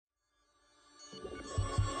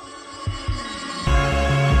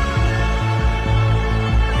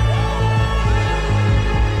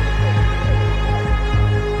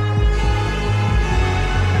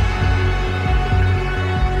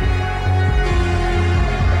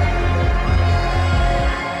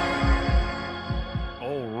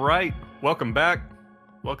Welcome back.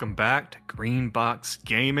 Welcome back to Green Box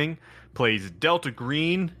Gaming. Plays Delta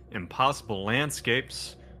Green, Impossible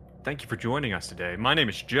Landscapes. Thank you for joining us today. My name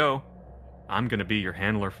is Joe. I'm going to be your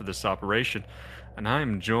handler for this operation. And I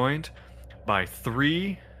am joined by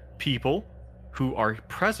three people who are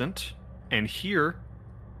present and here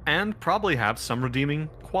and probably have some redeeming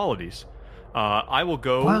qualities. I will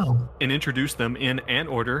go and introduce them in an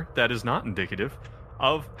order that is not indicative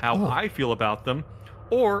of how I feel about them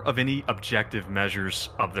or of any objective measures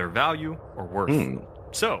of their value or worth.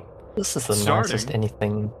 So, this is the nicest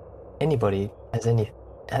anybody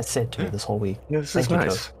has said to me this whole week. Yeah, this is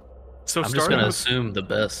nice. So I'm just going to assume the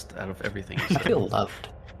best out of everything you I said. feel loved.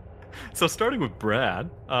 So starting with Brad,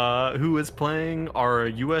 who is playing our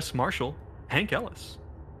U.S. Marshal, Hank Ellis.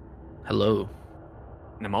 Hello.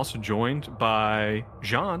 And I'm also joined by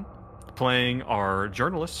Jean, playing our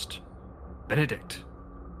journalist, Benedict.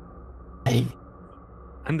 Hey.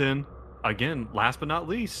 And then, again, last but not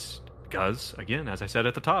least, because, again, as I said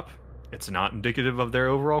at the top, it's not indicative of their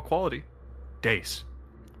overall quality, Dace,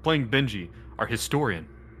 playing Benji, our historian.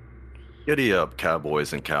 Giddy up,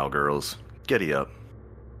 cowboys and cowgirls. Giddy up.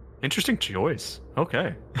 Interesting choice.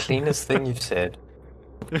 Okay. Cleanest thing you've said.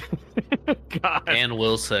 God. And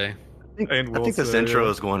will say. I think this intro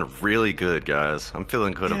is going really good, guys. I'm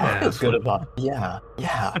feeling good about this. Yeah.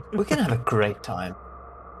 We're going to have a great time.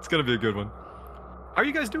 It's going to be a good one. How are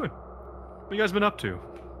you guys doing? What have you guys been up to?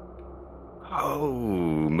 Oh,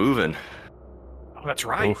 moving. Oh, that's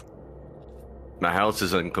right. My house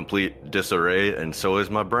is in complete disarray, and so is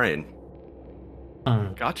my brain.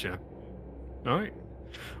 Gotcha. All right.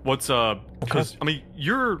 What's because I mean,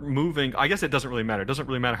 you're moving. I guess it doesn't really matter. It doesn't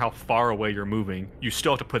really matter how far away you're moving. You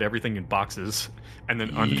still have to put everything in boxes and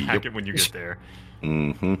then unpack it when you get there.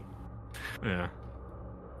 Mm-hmm. Yeah.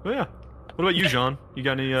 Well, yeah. What about you, Jean? You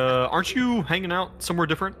got any? Aren't you hanging out somewhere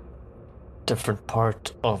different? Different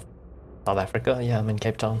part of South Africa. Yeah, I'm in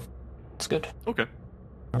Cape Town. It's good. Okay.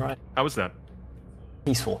 All right. How was that?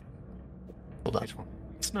 Peaceful. Peaceful.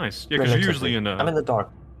 It's nice. Yeah, because you're usually in. I'm in the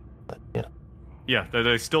dark, but yeah. Yeah,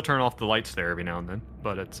 they still turn off the lights there every now and then,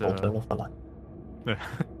 but it's. I'll turn off the light.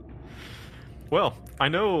 Well, I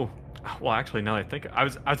know. Well, actually, now that I think, I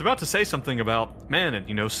was about to say something about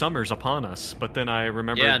and summer's upon us, but then I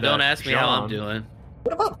remembered. Yeah, that don't ask me Jean... how I'm doing.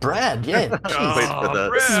 What about Brad? Yeah, Wait for that.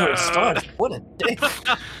 This is where it started. What a dick.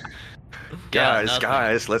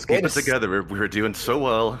 Guys, let's keep it together. We're doing so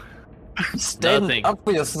well. Stand up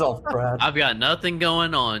for yourself, Brad. I've got nothing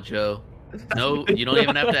going on, Joe. No, you don't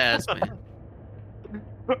even have to ask me.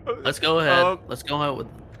 Let's go ahead. Let's go ahead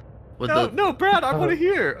with No, Brad, I want to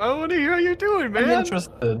hear. I want to hear how you're doing, man. I'm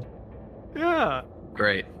interested. Yeah.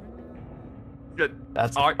 Great. Good.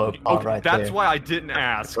 That's right there. That's why I didn't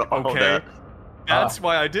ask. Okay. That's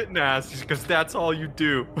why I didn't ask, because that's all you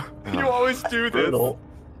do. You always do this.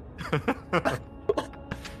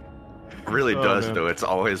 Really does, though. It's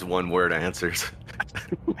always one word answers.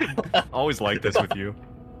 Always like this with you.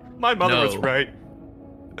 My mother was right.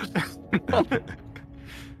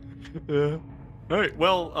 Yeah. All right.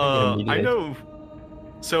 Well, I know.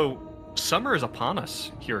 So summer is upon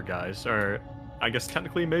us here, guys. Or I guess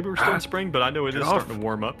technically maybe we're still in spring, but I know it is starting to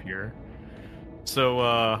warm up here. So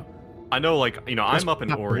I know, I'm up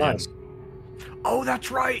in Oregon. Nice. Oh,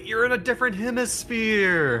 that's right. You're in a different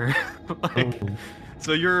hemisphere.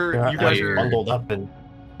 So you guys are bundled up in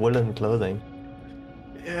woolen clothing.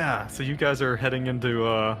 Yeah. So you guys are heading into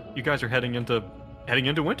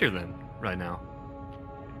winter then, right now.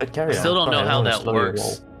 I still don't know how that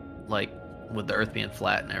works, like with the Earth being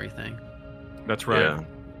flat and everything. That's right. Yeah.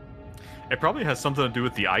 It probably has something to do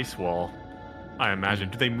with the ice wall, I imagine.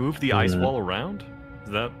 Do they move the ice wall around?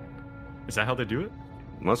 Is that how they do it?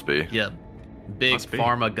 Must be. Yeah. Big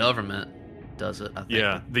pharma government does it, I think.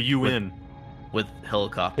 Yeah, the UN. With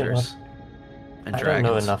helicopters and dragons. I don't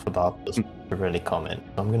know enough about this to really comment.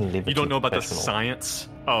 I'm going to leave it. You don't know about the science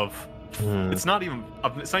of. It's not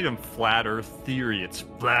even flat Earth theory. It's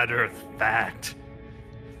flat Earth fact.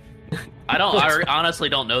 I honestly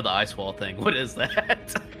don't know the ice wall thing. What is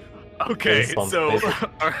that? Okay, so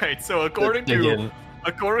all right. So according to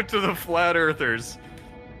the flat earthers.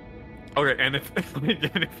 Okay, and if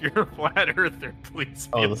you're a flat earther, please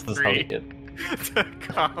feel free to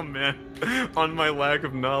comment on my lack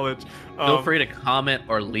of knowledge. Feel free to comment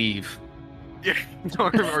or leave. Yeah,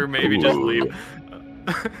 or maybe just leave.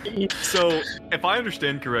 So, if I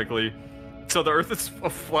understand correctly, so the Earth is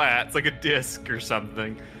flat, it's like a disc or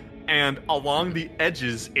something, and along the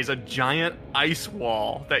edges is a giant ice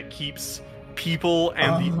wall that keeps people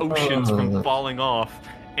and the oceans from falling off,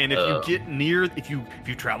 And if you get near, if you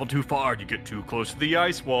travel too far, you get too close to the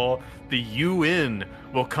ice wall, the UN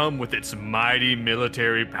will come with its mighty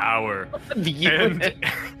military power,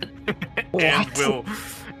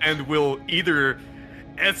 and will either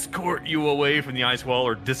escort you away from the ice wall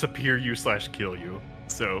or disappear you / kill you.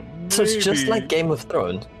 So it's just like Game of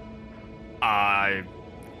Thrones. I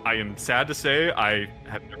am sad to say I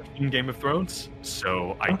have never seen Game of Thrones,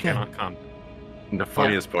 so I cannot comment. The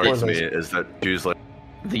funniest part to me is that she's like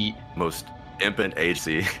the most impotent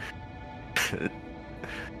agency.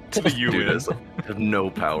 To the UN. Dude has no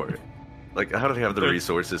power. Like, how do they have the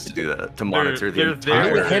resources to do that? To monitor the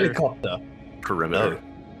entire entire helicopter perimeter? No.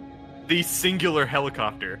 The singular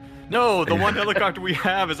helicopter. No, the one helicopter we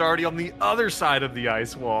have is already on the other side of the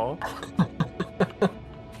ice wall.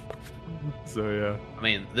 So yeah. I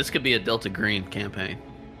mean, this could be a Delta Green campaign.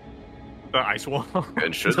 The ice wall.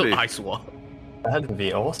 It should The be. ice wall. That'd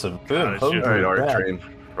be awesome. Boom. God, it should. All right, Art Train,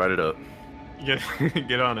 write it up.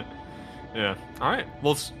 Get on it. Yeah. All right.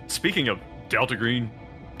 Well, speaking of Delta Green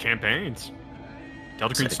campaigns,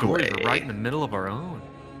 Delta Green stories are right in the middle of our own.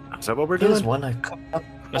 Is that what we're Here's doing? one I cut up.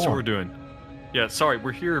 That's what we're doing. Yeah. Sorry,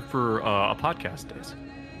 we're here for a podcast days.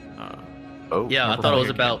 Yeah, I thought it was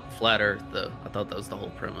about Flat Earth, though. I thought that was the whole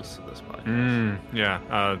premise of this podcast. Yeah.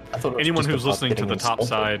 I thought it was Anyone just who's about listening to getting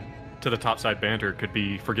the topside banter could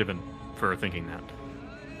be forgiven for thinking that.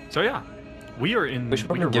 So yeah, we are in. We should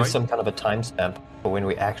probably give some kind of a timestamp for when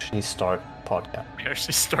we actually start podcast. We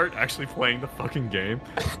actually start playing the fucking game.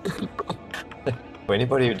 For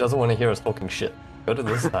anybody who doesn't want to hear us talking shit, go to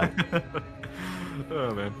this time.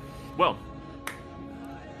 Oh man. Well,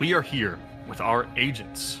 we are here with our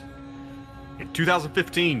agents in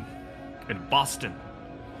 2015 in Boston.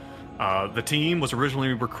 The team was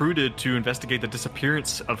originally recruited to investigate the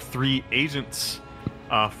disappearance of 3 agents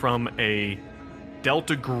from a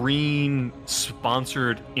Delta Green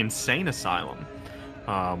sponsored insane asylum.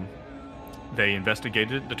 They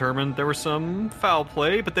investigated, determined there was some foul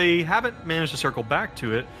play, but they haven't managed to circle back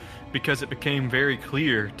to it because it became very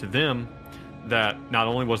clear to them that not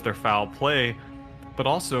only was there foul play, but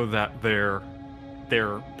also that their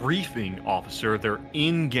briefing officer, their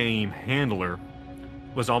in-game handler,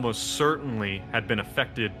 was almost certainly had been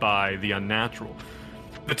affected by the unnatural.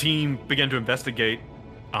 The team began to investigate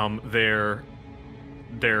their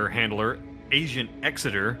handler, Agent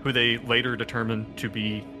Exeter, who they later determined to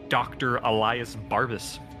be Dr. Elias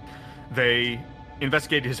Barbas. They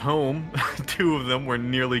investigated his home. 2 of them were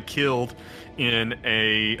nearly killed in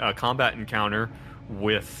a combat encounter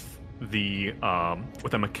with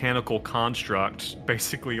a mechanical construct,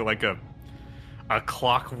 basically like a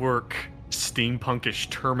clockwork steampunkish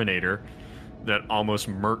Terminator that almost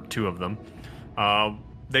murked 2 of them.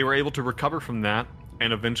 They were able to recover from that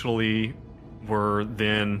and eventually were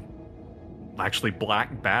then actually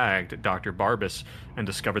black-bagged Dr. Barbas and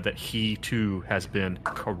discovered that he too has been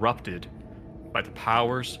corrupted by the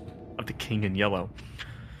powers of the King in Yellow.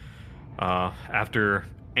 After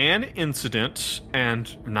an incident,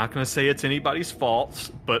 and I'm not going to say it's anybody's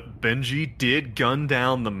fault, but Benji did gun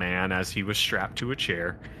down the man as he was strapped to a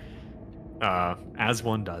chair, as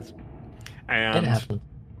one does. And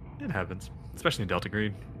it happens, especially in Delta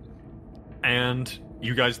Green. And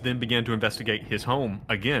you guys then began to investigate his home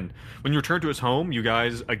again. When you returned to his home, you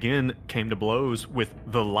guys again came to blows with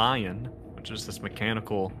the Lion, which is this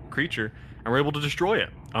mechanical creature, and were able to destroy it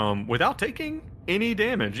without taking any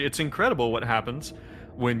damage. It's incredible what happens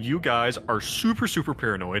when you guys are super, super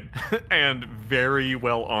paranoid and very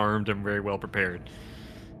well armed and very well prepared.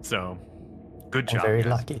 So, good job. Very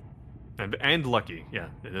guys. lucky. And lucky, yeah.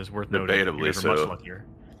 It is worth noting. Debatably You're so. much luckier.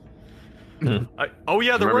 There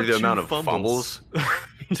Remember were the 2 amount of fumbles.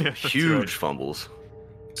 Yeah, Huge fumbles.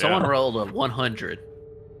 Someone rolled a 100.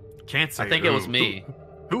 Can't say I think who. it was me.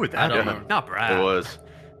 Who would I that don't be? know. Not Brad. It was.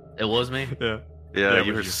 It was me? Yeah. Yeah, it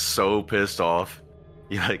you was were you. so pissed off.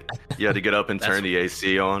 You had to get up and turn the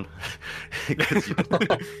AC on. 'Cause you-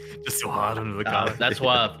 Just so hot under the collar. That's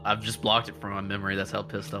why I've just blocked it from my memory. That's how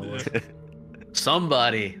pissed I was.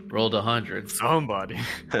 Somebody rolled 100. Somebody.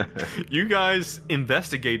 You guys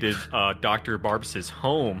investigated Dr. Barbas's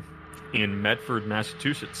home in Medford,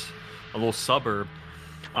 Massachusetts, a little suburb.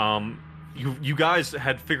 You guys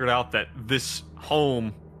had figured out that this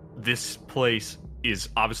home, this place, is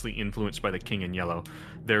obviously influenced by the King in Yellow.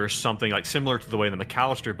 There's something like similar to the way the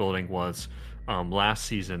McAllister building was last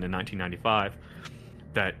season in 1995,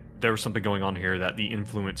 that there was something going on here, that the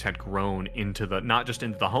influence had grown into not just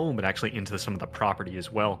into the home, but actually into some of the property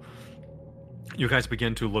as well. You guys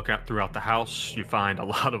begin to look at throughout the house. You find a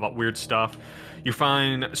lot of weird stuff. You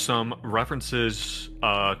find some references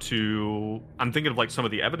to, I'm thinking of like some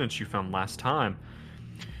of the evidence you found last time.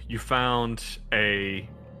 You found a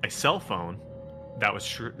cell phone that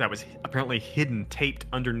was apparently hidden, taped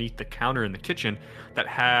underneath the counter in the kitchen, that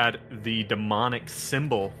had the demonic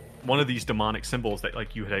symbol, one of these demonic symbols that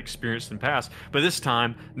like you had experienced in the past, but this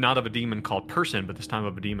time not of a demon called Person, but this time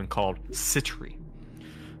of a demon called Citri.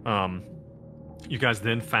 You guys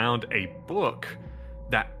then found a book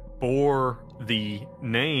that bore the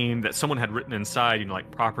name that someone had written inside,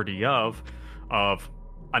 like property of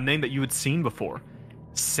a name that you had seen before,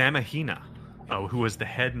 Samahina, who was the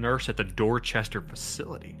head nurse at the Dorchester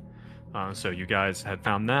facility. So you guys had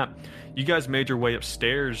found that. You guys made your way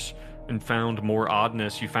upstairs and found more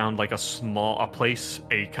oddness. You found like a place,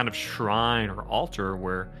 a kind of shrine or altar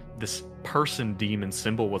where this Person demon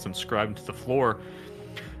symbol was inscribed into the floor.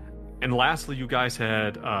 And lastly, you guys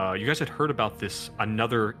had heard about this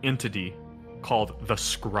another entity called the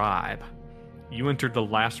Scribe. You entered the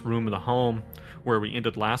last room of the home where we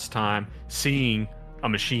ended last time, seeing a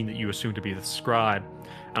machine that you assumed to be the Scribe,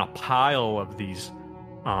 and a pile of these,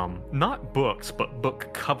 not books, but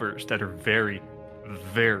book covers that are very,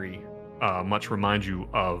 very much remind you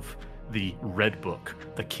of the Red Book,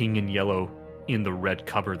 the King in Yellow in the red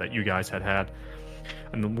cover that you guys had.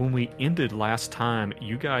 And then when we ended last time,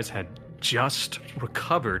 you guys had just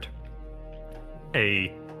recovered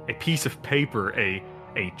a piece of paper, a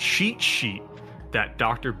cheat sheet that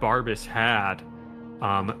Dr. Barbas had,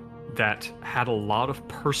 that had a lot of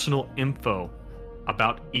personal info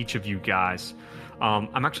about each of you guys.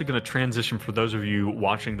 I'm actually going to transition for those of you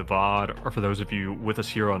watching the VOD, or for those of you with us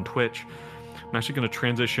here on Twitch. I'm actually going to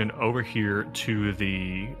transition over here to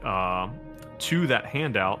to that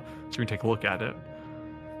handout so we can take a look at it.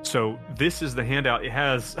 So this is the handout. It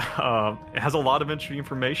has a lot of interesting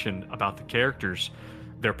information about the characters,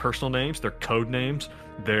 their personal names, their code names,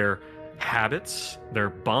 their habits, their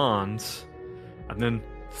bonds, and then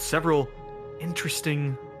several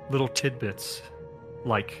interesting little tidbits,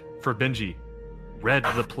 like for Benji, read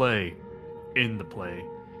the play, in the play.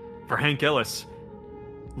 For Hank Ellis,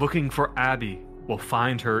 looking for Abby, will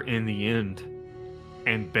find her in the end.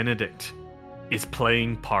 And Benedict is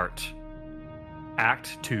playing part.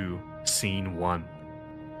 Act 2, Scene 1.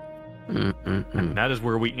 And that is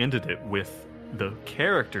where we ended it, with the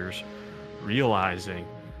characters realizing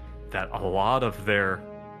that a lot of their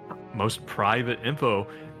most private info,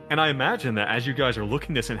 and I imagine that as you guys are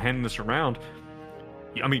looking this and handing this around,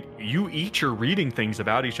 I mean, you each are reading things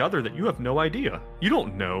about each other that you have no idea. You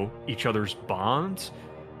don't know each other's bonds.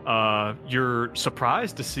 You're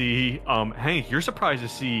surprised to see, Hank, you're surprised to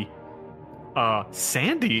see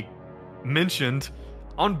Sandy mentioned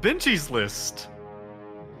on Benji's list.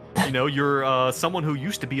 You know, you're someone who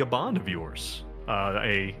used to be a bond of yours,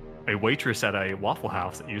 a waitress at a Waffle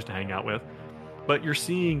House that you used to hang out with. But you're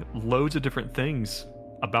seeing loads of different things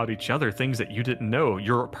about each other, things that you didn't know,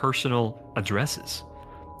 your personal addresses.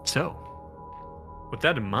 So, with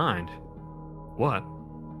that in mind, what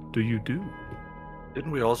do you do? Didn't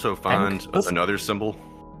we also find another symbol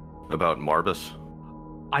about Marbus?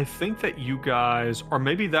 I think that you guys, or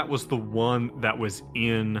maybe that was the one that was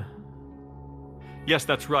in... Yes,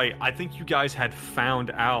 that's right. I think you guys had found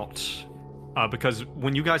out, because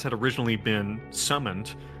when you guys had originally been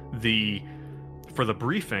summoned, for the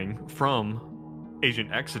briefing from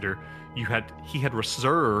Agent Exeter, he had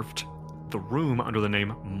reserved the room under the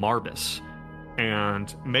name Marbus,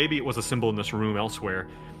 and maybe it was a symbol in this room elsewhere.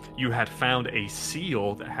 You had found a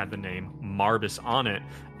seal that had the name Marbus on it,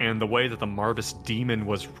 and the way that the Marbus demon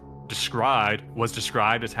was described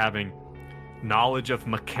as having knowledge of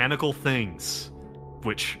mechanical things,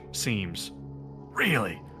 which seems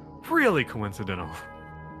really, really coincidental.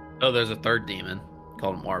 Oh, there's a third demon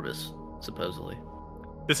called Marbus, supposedly.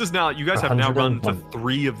 This is now, you guys have now run into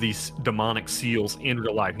 3 of these demonic seals in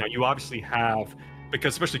real life. Now, you obviously have,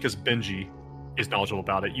 especially because Benji is knowledgeable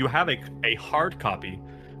about it, you have a hard copy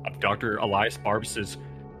of Dr. Elias Barbas's,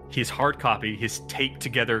 his hard copy, his taped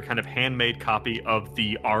together kind of handmade copy of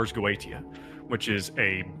the Ars Goetia, which is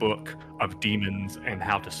a book of demons and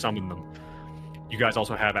how to summon them. You guys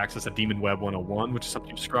also have access to Demon Web 101, which is something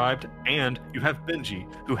you described, and you have Benji,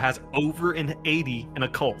 who has over an 80 in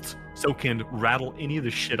occult, so can rattle any of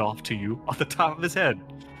this shit off to you off the top of his head,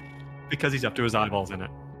 because he's up to his eyeballs in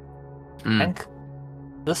it. Hank,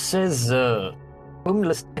 this is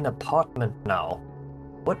homeless in apartment now.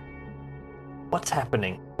 What's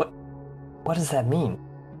happening? What does that mean?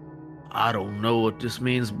 I don't know what this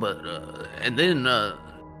means, but and then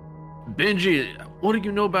Benji, what do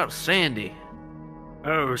you know about Sandy?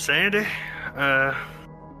 Oh, Sandy?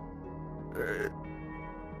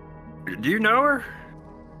 Do you know her?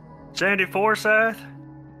 Sandy Forsyth?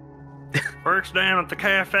 Works down at the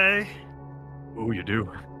cafe? Oh, you do?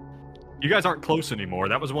 You guys aren't close anymore.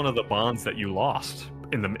 That was one of the bonds that you lost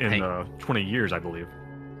in the 20 years, I believe.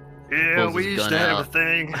 Yeah, Pulls we his used gun to have out. a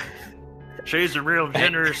thing. She's a real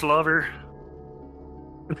generous lover.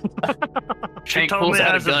 She Hank told pulls me out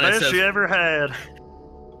I a was the gun and best says- she ever had.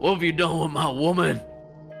 What have you done with my woman?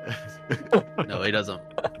 No, he doesn't.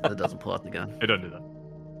 That doesn't pull out the gun. It doesn't do that.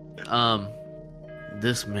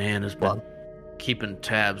 This man has been keeping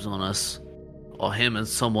tabs on us, or him and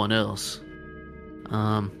someone else.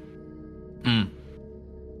 I'm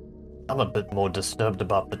a bit more disturbed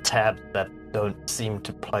about the tabs that don't seem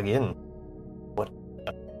to plug in. What?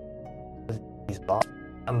 These bombs?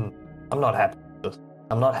 I'm not happy with this.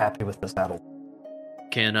 I'm not happy with this at all.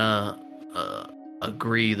 Can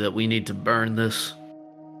agree that we need to burn this.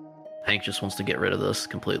 Hank just wants to get rid of this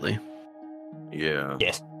completely. Yeah.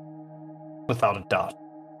 Yes. Without a doubt.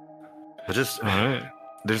 I just All right.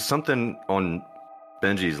 there's something on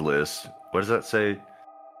Benji's list. What does that say?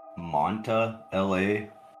 Monta, LA.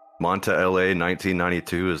 Monta, LA,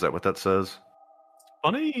 1992. Is that what that says?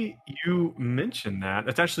 Funny you mentioned that.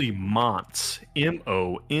 It's actually Montz,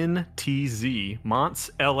 Montz, Montz,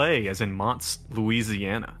 LA, as in Montz,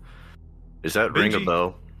 Louisiana. Is that ring a Benji?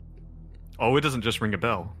 bell? Oh, it doesn't just ring a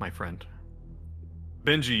bell, my friend.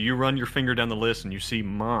 Benji, you run your finger down the list and you see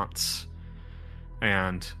Montz.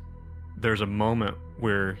 And there's a moment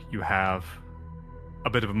where you have a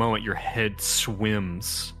bit of a moment. Your head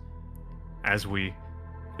swims as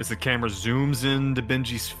the camera zooms into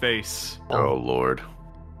Benji's face. Oh Lord.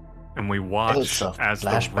 And we watch It's a as the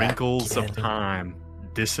flashback wrinkles of again. time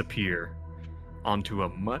disappear onto a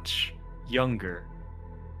much younger,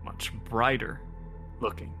 much brighter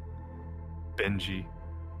looking Benji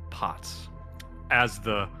Potts. As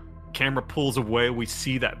the camera pulls away, we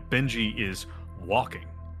see that Benji is walking.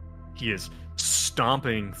 He is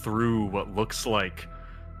stomping through what looks like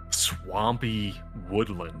swampy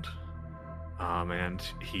woodland. And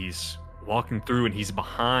he's walking through, and he's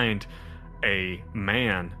behind a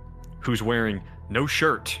man who's wearing no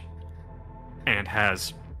shirt and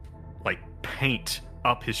has like paint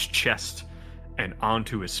up his chest and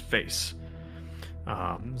onto his face.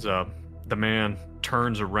 So the man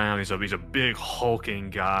turns around. He's a big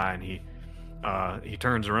hulking guy, and he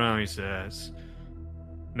turns around. And he says,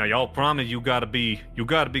 "Now y'all promise you gotta be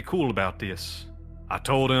cool about this. I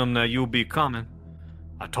told him that you'll be coming.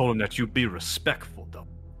 I told him that you'd be respectful, though.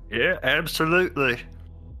 Yeah, absolutely.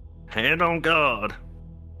 Hand on God.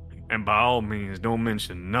 And by all means, don't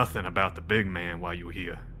mention nothing about the big man while you're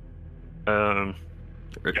here. Y'all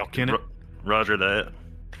can it? Roger that.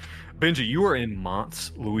 Benji, you are in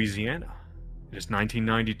Montz, Louisiana. It is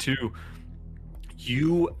 1992.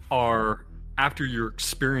 You are, after your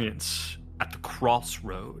experience at the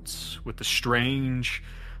crossroads with the strange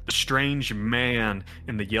man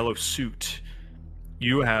in the yellow suit,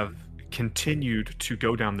 you have continued to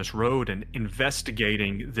go down this road and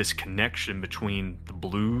investigating this connection between the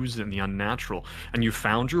blues and the unnatural, and you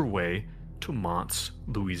found your way to Montz,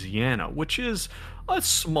 Louisiana, which is a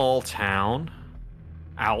small town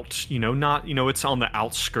out, it's on the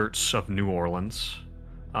outskirts of New Orleans,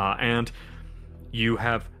 and you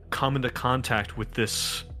have come into contact with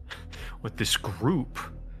this group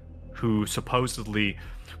who supposedly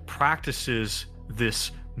practices this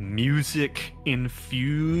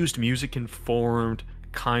music-infused, music-informed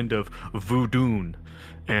kind of voodoo.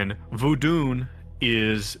 And voodoo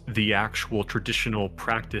is the actual traditional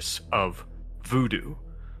practice of voodoo.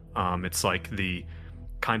 It's like the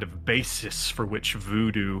kind of basis for which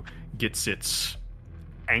voodoo gets its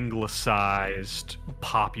anglicized,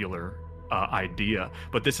 popular idea.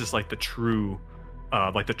 But this is like the true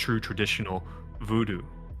traditional voodoo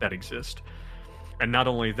that exists. And not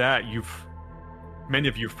only that, many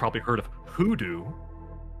of you have probably heard of hoodoo.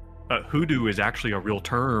 Hoodoo is actually a real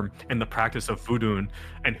term in the practice of voodoo,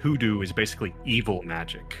 and hoodoo is basically evil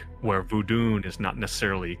magic, where voodoo is not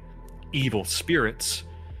necessarily evil spirits,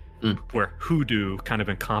 where hoodoo kind of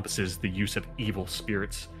encompasses the use of evil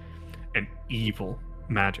spirits and evil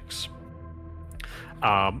magics.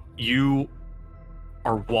 You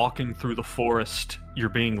are walking through the forest, you're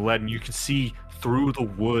being led, and you can see through the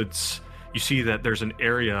woods, you see that there's an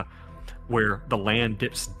area where the land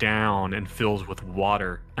dips down and fills with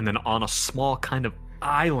water, and then on a small kind of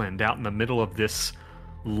island out in the middle of this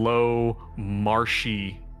low,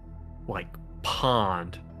 marshy, like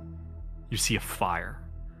pond, you see a fire.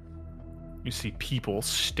 You see people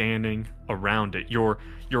standing around it. Your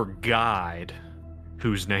guide,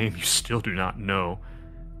 whose name you still do not know,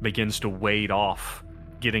 begins to wade off,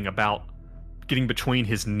 getting between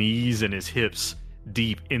his knees and his hips,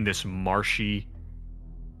 deep in this marshy,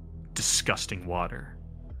 disgusting water.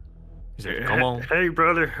 He said, "Come on." Hey,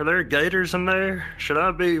 brother, are there gators in there? Should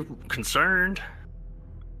I be concerned?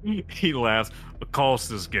 He laughs. Of course,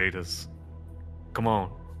 there's gators. Come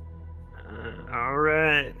on. All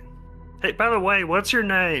right. Hey, by the way, what's your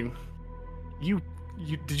name? You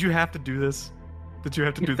did you have to do this? Did you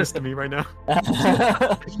have to do this to me right now?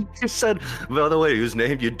 You said, by the way, whose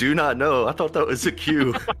name you do not know. I thought that was a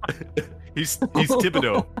cue. He's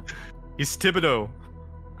Thibodeau. He's Thibodeau.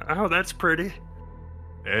 Oh, that's pretty.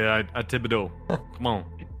 Yeah, I Thibodeau. Come on.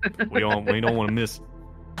 We don't want to miss.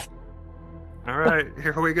 All right,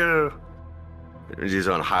 here we go. He's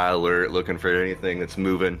on high alert, looking for anything that's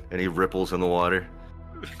moving, and he ripples in the water.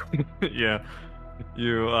 Yeah.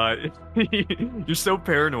 You're so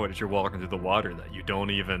paranoid as you're walking through the water that you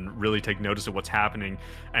don't even really take notice of what's happening,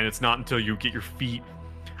 and it's not until you get your feet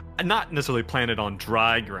not necessarily planted on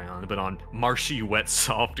dry ground, but on marshy, wet,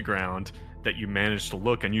 soft ground that you manage to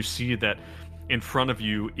look, and you see that in front of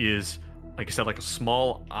you is, like I said, like a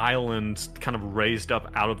small island kind of raised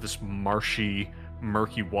up out of this marshy,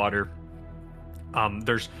 murky water.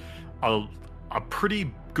 There's a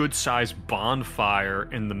pretty good-sized bonfire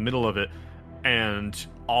in the middle of it, and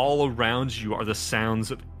all around you are the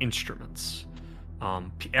sounds of instruments.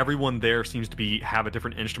 Everyone there seems to have a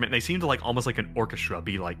different instrument. They seem to like almost like an orchestra,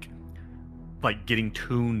 be like getting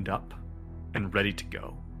tuned up and ready to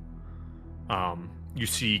go. You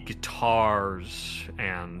see guitars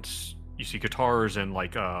and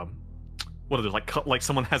like what are they, like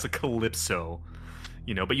someone has a calypso,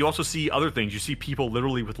 you know. But you also see other things. You see people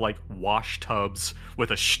literally with like wash tubs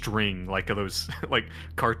with a string, like those like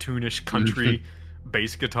cartoonish country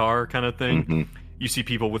bass guitar kind of thing. Mm-hmm. You see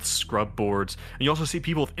people with scrub boards, and you also see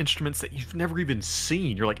people with instruments that you've never even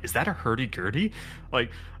seen. You're like, is that a hurdy-gurdy?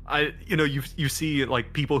 Like, you see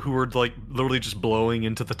like people who are like literally just blowing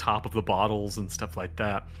into the top of the bottles and stuff like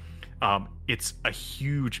that. It's a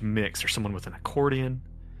huge mix. There's someone with an accordion,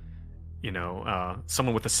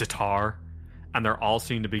 someone with a sitar, and they're all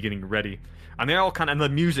seem to be getting ready. And they all and the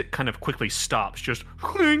music kind of quickly stops, just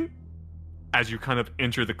cling, as you kind of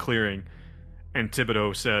enter the clearing. And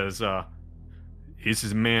Thibodeau says, "This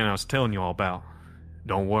is the man I was telling you all about.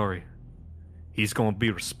 Don't worry. He's gonna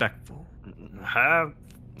be respectful."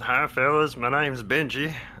 Hi, fellas. My name's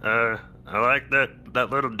Benji. I like that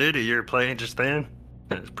little ditty you're playing just then.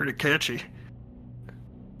 It's pretty catchy.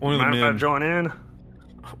 Mind if I join in?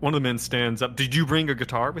 One of the men stands up. Did you bring a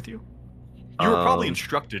guitar with you? You were probably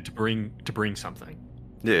instructed to bring something.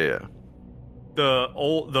 Yeah.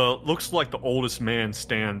 The looks like the oldest man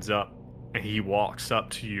stands up, and he walks up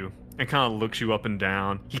to you and kind of looks you up and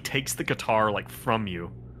down. He takes the guitar like from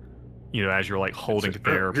you, as you're like holding it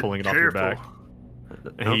there, pulling it off your back.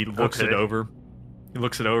 And he looks it over. He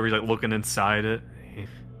looks it over. He's like looking inside it.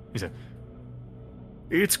 He said,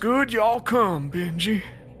 "It's good y'all come, Benji.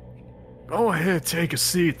 Go ahead, take a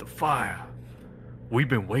seat at the fire. We've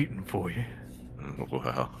been waiting for you."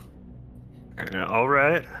 Wow. All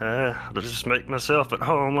right. I'll just make myself at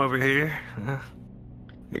home over here.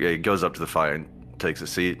 He goes up to the fire and takes a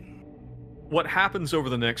seat. What happens over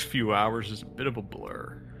the next few hours is a bit of a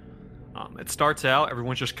blur. It starts out,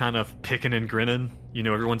 everyone's just kind of picking and grinning.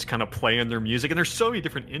 Everyone's kind of playing their music, and there's so many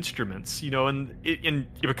different instruments, and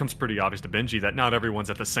it becomes pretty obvious to Benji that not everyone's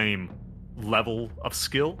at the same level of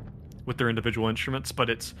skill with their individual instruments,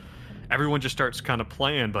 but everyone just starts kind of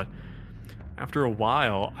playing. But after a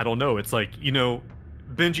while, I don't know, it's like,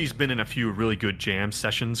 Benji's been in a few really good jam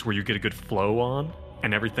sessions where you get a good flow on,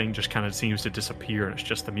 and everything just kind of seems to disappear, and it's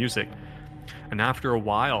just the music. And after a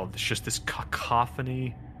while, there's just this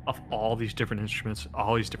cacophony of all these different instruments,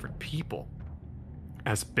 all these different people,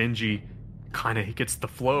 as Benji he gets the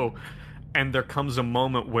flow. And there comes a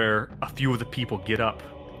moment where a few of the people get up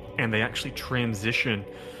and they actually transition,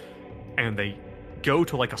 and they go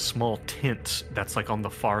to like a small tent that's like on the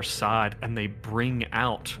far side, and they bring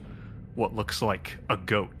out what looks like a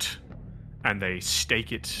goat, and they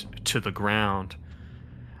stake it to the ground,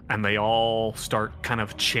 and they all start kind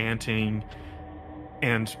of chanting.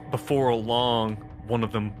 And before long, one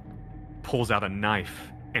of them pulls out a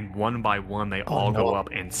knife, and one by one they all go up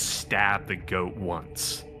and stab the goat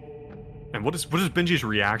once. And what is Benji's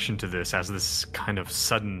reaction to this, as this kind of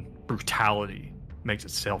sudden brutality makes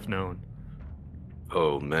itself known?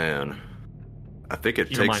 Oh man, I think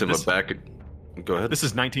it takes him aback. Go ahead. This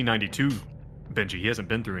is 1992, Benji. He hasn't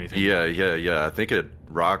been through anything. Yeah. I think it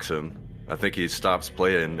rocks him. I think he stops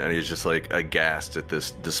playing and he's just like aghast at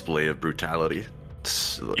this display of brutality.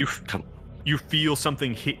 You feel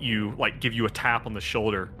something hit you, like give you a tap on the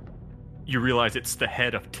shoulder. You realize it's the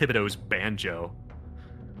head of Thibodeau's banjo,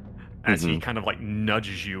 as he kind of like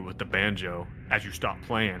nudges you with the banjo as you stop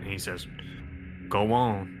playing. And he says, go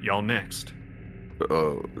on. Y'all next.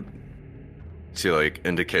 Oh, is he like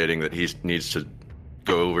indicating that he needs to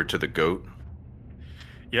go over to the goat?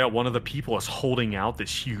 Yeah, one of the people is holding out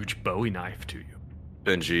this huge Bowie knife to you.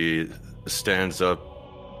 Benji stands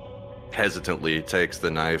up, hesitantly takes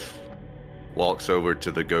the knife, walks over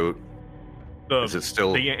to the goat. Is it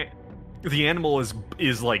still... The animal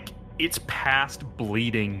is like, it's past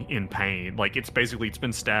bleeding in pain. Like, it's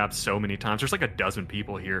been stabbed so many times. There's like a dozen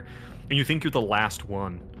people here, and you think you're the last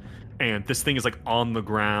one. And this thing is like on the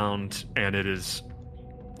ground, and it is,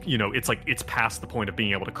 it's like, it's past the point of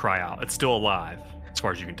being able to cry out. It's still alive, as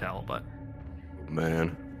far as you can tell, but...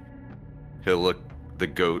 Man. He'll look the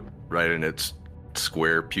goat right in its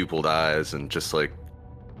square pupiled eyes and just like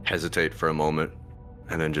hesitate for a moment,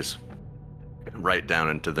 and then just right down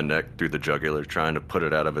into the neck through the jugular, trying to put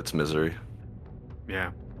it out of its misery. Yeah.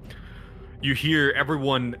 You hear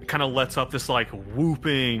everyone kind of lets up this like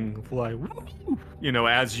whooping, like, woo,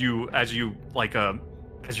 as you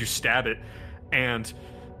stab it, and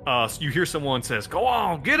you hear someone says, "Go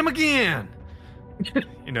on, get him again."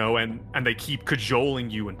 And they keep cajoling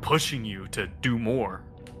you and pushing you to do more.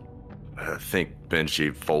 I think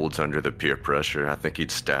Benji folds under the peer pressure. I think he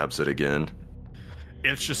stabs it again.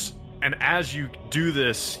 It's just, and as you do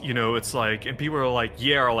this, it's like, and people are like,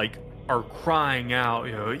 are crying out,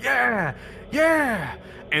 yeah,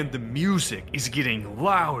 and the music is getting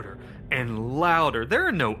louder and louder. There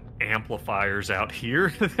are no amplifiers out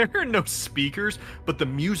here. There are no speakers, but the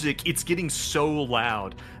music, it's getting so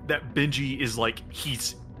loud that Benji is like,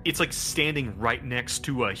 it's like standing right next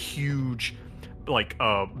to a huge, like,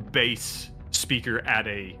 bass speaker at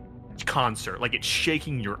a concert. Like, it's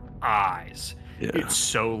shaking your eyes. Yeah. It's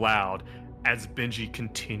so loud as Benji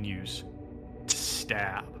continues to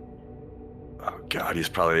stab. Oh god, he's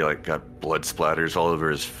probably like got blood splatters all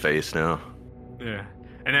over his face now. Yeah.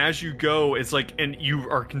 And as you go, it's like, and you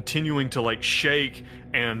are continuing to like shake,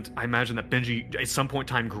 and I imagine that Benji at some point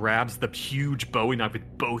in time grabs the huge Bowie knife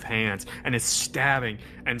with both hands and is stabbing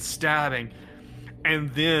and stabbing.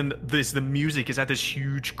 And then the music is at this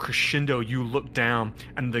huge crescendo. You look down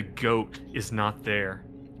and the goat is not there.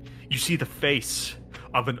 You see the face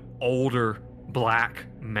of an older black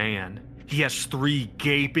man. He has 3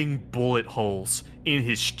 gaping bullet holes in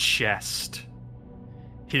his chest.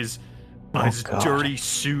 His dirty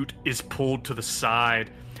suit is pulled to the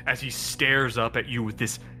side as he stares up at you with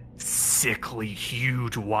this sickly,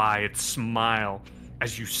 huge, wide smile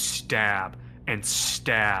as you stab and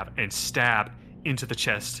stab and stab into the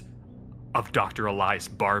chest of Dr. Elias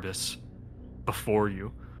Barbas before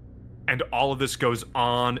you. And all of this goes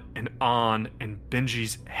on, and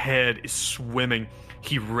Benji's head is swimming.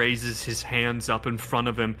 He raises his hands up in front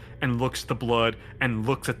of him and looks at the blood and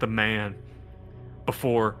looks at the man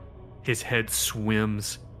before his head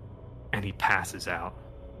swims and he passes out.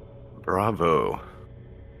 Bravo.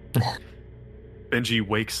 Benji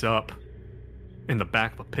wakes up in the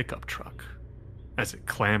back of a pickup truck as it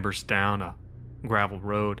clambers down a gravel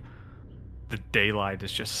road. The daylight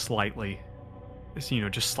is just slightly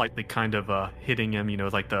kind of hitting him,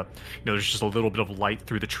 like there's just a little bit of light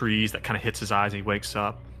through the trees that kind of hits his eyes and he wakes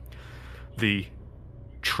up. The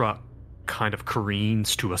truck kind of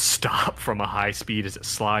careens to a stop from a high speed as it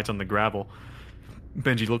slides on the gravel.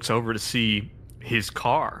 Benji looks over to see his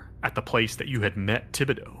car at the place that you had met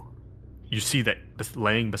Thibodeau. You see that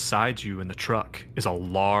laying beside you in the truck is a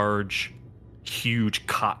large, huge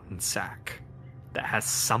cotton sack that has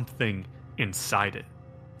something inside it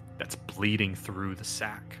that's bleeding through the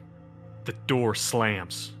sack. The door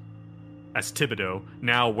slams as Thibodeau,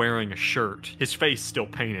 now wearing a shirt, his face still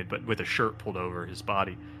painted but with a shirt pulled over his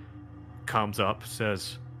body, comes up,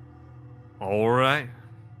 says, All right,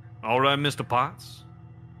 Mr. Potts.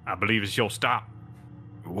 I believe it's your stop."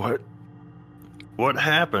 What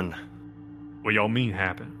happened? What y'all mean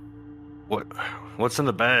happened? What's in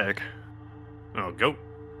the bag? Oh, goat.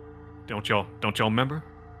 Don't y'all remember?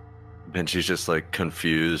 Benji's just like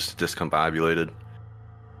confused, discombobulated.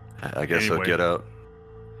 I guess Anyway. He'll get out.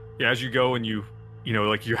 Yeah, as you go and you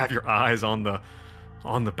have your eyes on the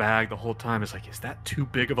bag the whole time. It's like, is that too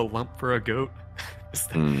big of a lump for a goat? It's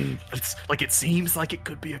like, it seems like it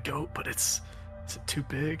could be a goat, but is it too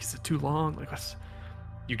big? Is it too long? Like,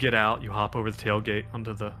 you get out, you hop over the tailgate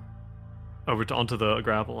onto the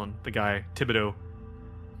gravel, and the guy Thibodeau,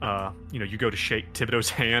 you go to shake Thibodeau's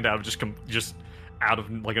hand out of just out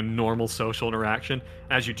of like a normal social interaction.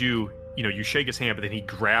 As you do, you shake his hand, but then he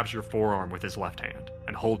grabs your forearm with his left hand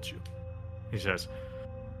and holds you. He says,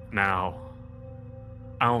 "Now,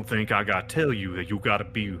 I don't think I gotta tell you that you gotta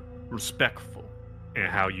be respectful in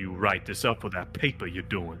how you write this up with that paper you're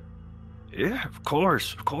doing." Yeah, of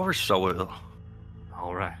course I will.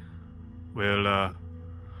 All right. Well,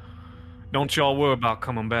 don't y'all worry about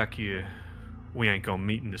coming back here. We ain't gonna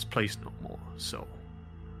meet in this place no more, so...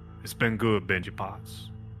 It's been good, Benji Potts.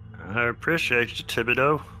 I appreciate you,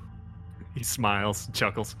 Thibodeau. He smiles,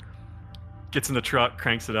 chuckles, gets in the truck,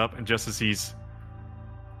 cranks it up, and just as he's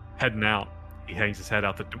heading out, he hangs his head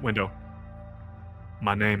out the window.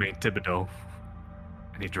 My name ain't Thibodeau.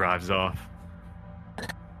 And he drives off.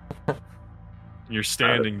 You're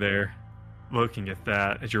standing there, looking at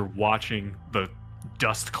that, as you're watching the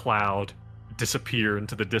dust cloud disappear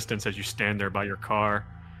into the distance as you stand there by your car.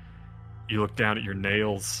 You look down at your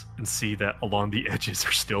nails and see that along the edges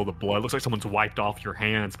are still the blood. Looks like someone's wiped off your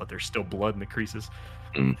hands, but there's still blood in the creases.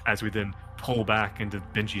 As we then pull back into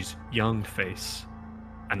Benji's young face,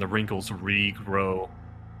 and the wrinkles regrow,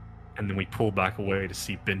 and then we pull back away to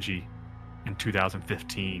see Benji in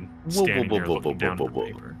 2015 standing there looking down at the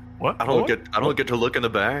paper. What? I don't get to look in the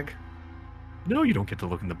bag. No, you don't get to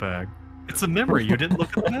look in the bag. It's a memory. You didn't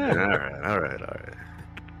look in the bag. All right.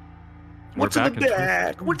 What's in the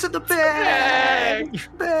bag? What's in the bag?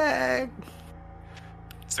 Bag.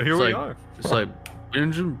 So here we are. It's like,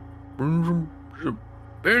 Benji,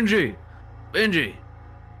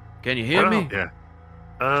 can you hear me? Yeah.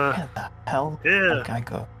 Where the hell? Yeah. That guy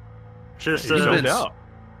go? Just He's zoned out.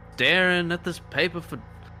 Staring at this paper for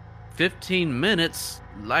 15 minutes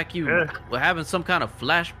like you were having some kind of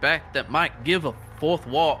flashback that might give a fourth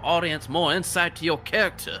wall audience more insight to your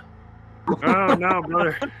character. Oh no,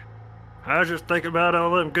 brother. I was just thinking about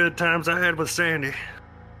all them good times I had with Sandy.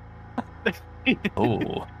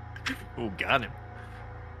 Oh. Ooh, got him.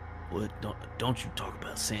 What? Don't you talk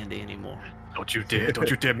about Sandy anymore. Don't you dare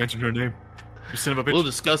mention her name. You son of a bitch. We'll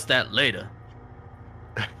discuss that later.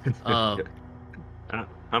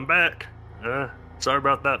 I'm back. Sorry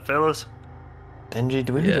about that, fellas. Benji,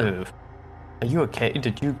 do we need to... Are you okay?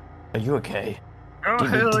 Are you okay? Oh,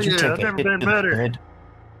 hell you yeah, take I've a never hit been to the better. head?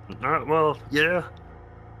 Well, yeah.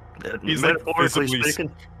 He's like Metaphorically visibly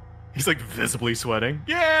speaking. He's like visibly sweating.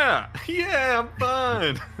 Yeah, I'm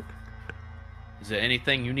fine. Is there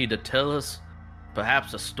anything you need to tell us?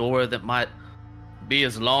 Perhaps a story that might be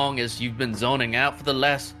as long as you've been zoning out for the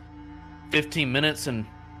last 15 minutes and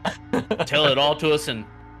tell it all to us and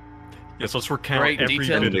Yes, let's recount Great every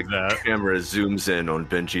detail. bit The of that. camera zooms in on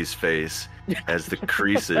Benji's face as the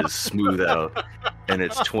creases smooth out, and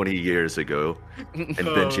it's 20 years ago, and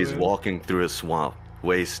Benji's walking through a swamp,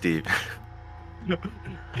 waist deep.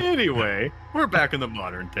 Anyway, we're back in the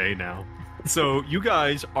modern day now. So you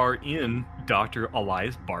guys are in Dr.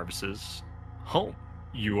 Elias Barbas's home.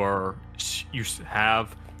 You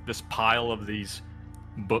have this pile of these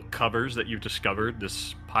book covers that you've discovered,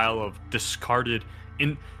 this pile of discarded...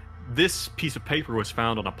 This piece of paper was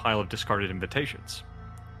found on a pile of discarded invitations,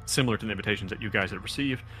 similar to the invitations that you guys had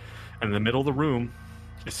received. And in the middle of the room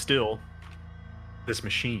is still this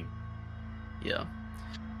machine. yeah.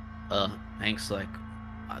 Hank's like,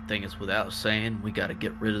 I think it's without saying, we got to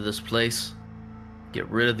get rid of this place, get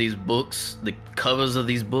rid of these books, the covers of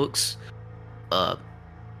these books. I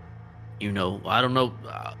don't know,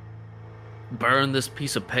 burn this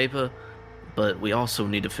piece of paper. But we also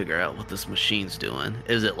need to figure out what this machine's doing.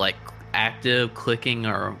 Is it like active, clicking,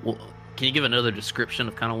 or can you give another description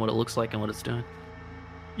of kind of what it looks like and what it's doing?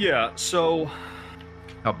 Yeah, so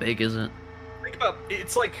How big is it? think about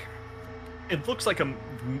it looks like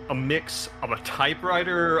a mix of a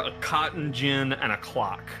typewriter, a cotton gin, and a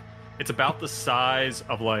clock. It's about the size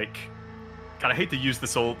of like, God, I hate to use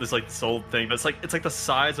this old thing, but it's like the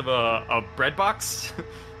size of a bread box.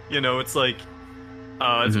 It's like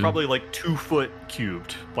it's probably like 2 foot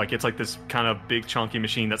cubed. Like it's like this kind of big chunky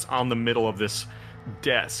machine that's on the middle of this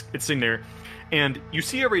desk. It's sitting there, and you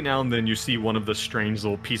see every now and then you see one of the strange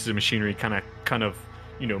little pieces of machinery kind of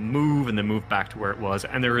move and then move back to where it was,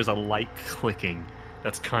 and there is a light clicking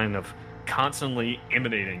that's kind of constantly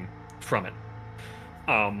emanating from it.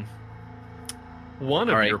 One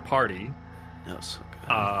of your party,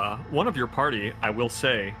 I will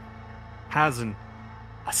say, has a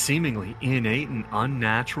seemingly innate and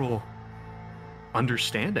unnatural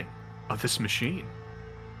understanding of this machine.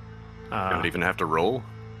 You don't even have to roll.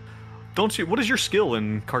 Don't you? What is your skill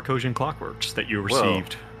in Carcosian Clockworks that you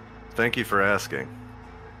received? Well, thank you for asking.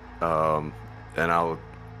 And I'll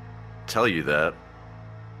tell you that.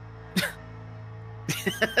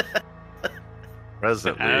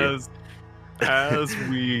 Presently. As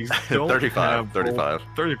we don't 35. have 35.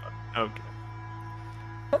 35. Okay.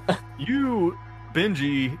 You,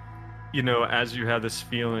 Benji, as you have this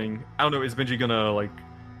feeling, I don't know, is Benji gonna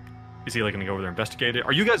is he gonna go over there and investigate it?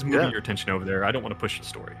 Are you guys moving your attention over there? I don't want to push the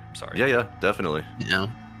story. I'm sorry. Yeah, definitely. Yeah.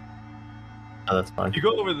 Oh, that's fine. You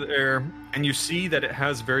go over there and you see that it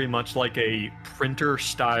has very much like a printer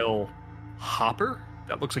style hopper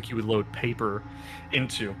that looks like you would load paper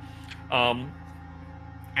into.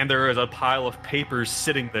 And there is a pile of papers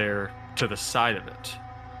sitting there to the side of it.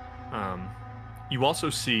 You also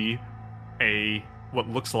see what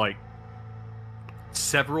looks like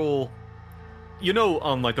several,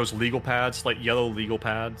 like those legal pads, like yellow legal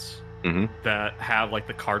pads that have like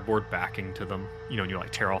the cardboard backing to them, and you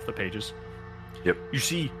like tear off the pages. Yep. You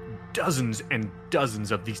see dozens and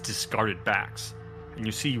dozens of these discarded backs, and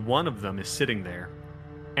you see one of them is sitting there.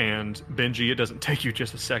 And Benji, it doesn't take you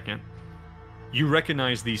just a second. You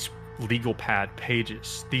recognize these legal pad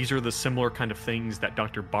pages. These are the similar kind of things that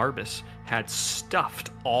Dr. Barbas had stuffed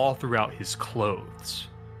all throughout his clothes.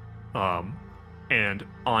 And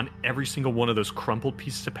on every single one of those crumpled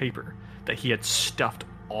pieces of paper that he had stuffed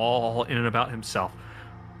all in and about himself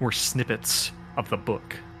were snippets of the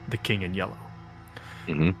book, The King in Yellow.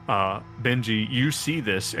 Benji, you see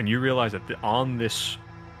this and you realize that on this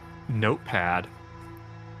notepad,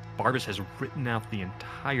 Barbas has written out the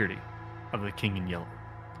entirety of The King in Yellow.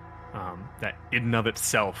 That in and of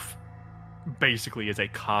itself basically is a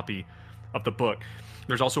copy of the book.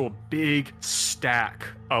 There's also a big stack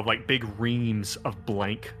of like big reams of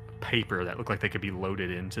blank paper that look like they could be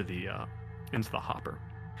loaded into the hopper.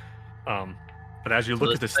 But as you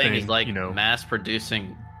look at this thing, is like mass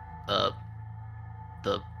producing the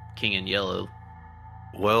King in Yellow.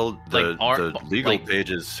 Well, the legal like,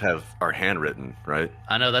 pages are handwritten, right?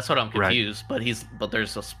 I know, that's what I'm confused. Right. But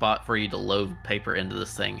there's a spot for you to load paper into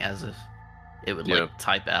this thing as if it would like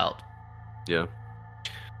type out. Yeah.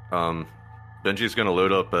 Benji's gonna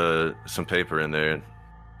load up some paper in there and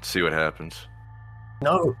see what happens.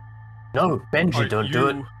 No, Benji, don't do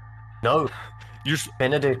it. No,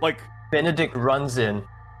 Benedict runs in,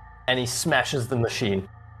 and he smashes the machine.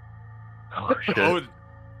 Oh shit! Oh,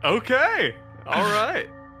 okay. All right.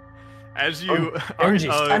 As you...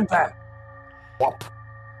 Benji, stand back. Whop.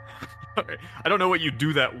 Okay. I don't know what you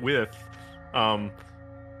do that with. But...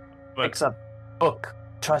 Picks up book.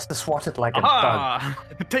 Tries to swat it like a bug.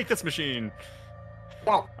 Take this machine.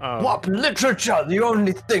 Whop. Literature, the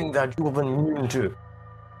only thing that you've been immune to.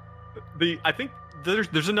 I think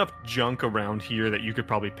there's enough junk around here that you could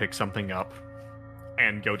probably pick something up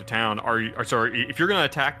and go to town. Sorry, if you're going to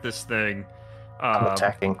attack this thing... I'm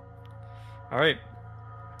attacking. All right.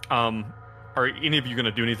 Are any of you going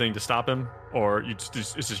to do anything to stop him, or it's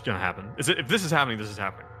just going to happen? If this is happening, this is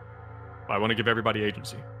happening. I want to give everybody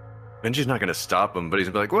agency. Benji's not going to stop him, but he's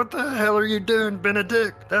going to be like, What the hell are you doing,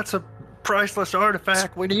 Benedict? That's a priceless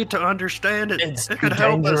artifact. We need to understand it. It could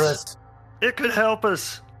help us. It could help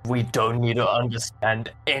us. We don't need to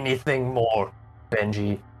understand anything more,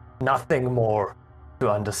 Benji. Nothing more to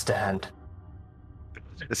understand.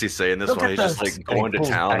 Is he saying this while he's just like going to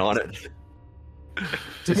town on it?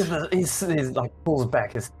 He's like pulls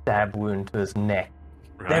back his stab wound to his neck.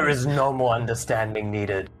 Right. There is no more understanding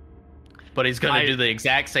needed. But he's going to do the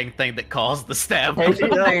exact same thing that caused the stab.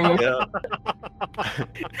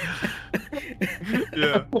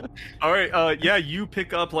 Yeah. All right. You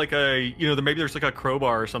pick up like maybe there's like a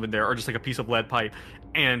crowbar or something there, or just like a piece of lead pipe,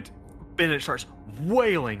 and Bennett starts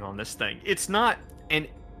wailing on this thing. It's not an...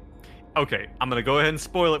 Okay, I'm going to go ahead and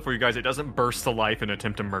spoil it for you guys. It doesn't burst to life and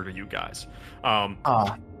attempt to murder you guys.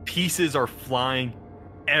 Pieces are flying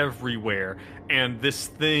everywhere, and this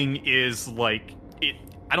thing is like...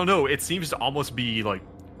 I don't know, it seems to almost be like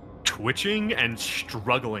twitching and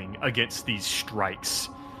struggling against these strikes.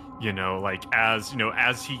 As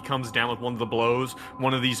he comes down with one of the blows,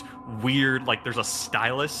 one of these weird, like there's a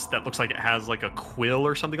stylus that looks like it has like a quill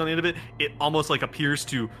or something on the end of it. It almost like appears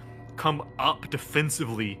to come up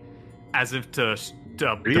defensively as if to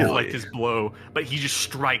deflect his blow, but he just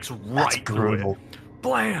strikes right through it.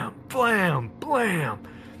 Blam, blam, blam.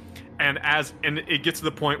 And it gets to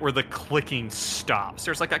the point where the clicking stops.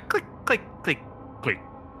 There's like a click, click, click, click,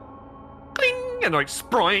 cling, and like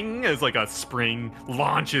spring as like a spring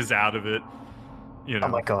launches out of it. Oh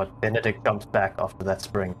my god, Benedict jumps back after that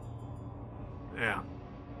spring. Yeah.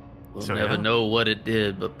 We'll never know what it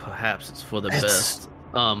did, but perhaps it's for the best.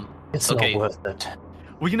 It's not worth it.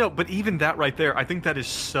 Well, but even that right there, I think that is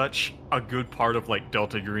such a good part of like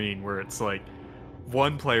Delta Green, where it's like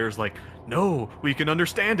one player's like, no, we can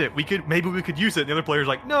understand it. Maybe we could use it. And the other player's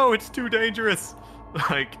like, no, it's too dangerous.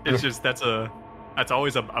 Like, it's just that's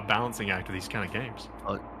always a balancing act of these kind of games.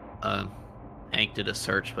 Hank did a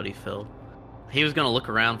search, but he failed. He was going to look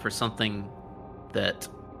around for something that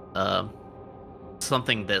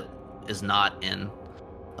is not in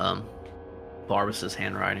Barbas's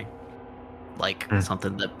handwriting, like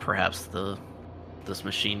something that perhaps this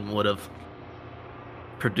machine would have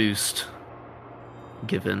produced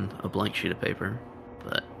given a blank sheet of paper,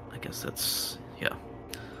 but I guess that's yeah.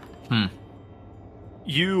 I'm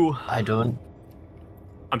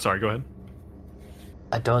sorry, go ahead.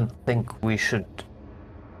 I don't think we should.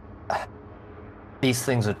 These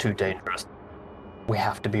things are too dangerous. We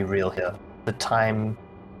have to be real here. The time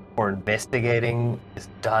for investigating is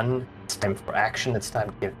done. It's time for action. It's time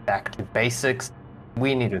to get back to basics.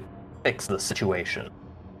 We need to fix the situation.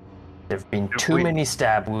 There have been too many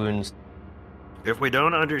stab wounds. If we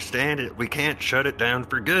don't understand it, we can't shut it down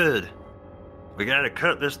for good. We gotta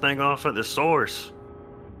cut this thing off at the source.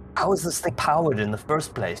 How is this thing powered in the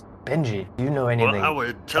first place? Benji, do you know anything? Well, I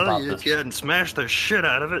would tell you if you hadn't smashed the shit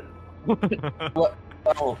out of it. What?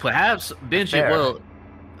 Well, Perhaps, Benji, fair. well,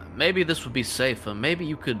 maybe this would be safer. Maybe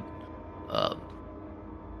you could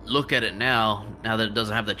look at it now that it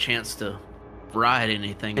doesn't have the chance to ride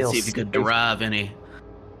anything, and see if you could derive any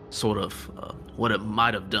sort of what it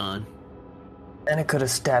might have done. Then it could have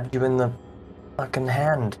stabbed you in the fucking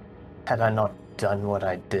hand had I not done what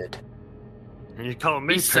I did. And you call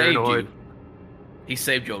me He saved paranoid. you. He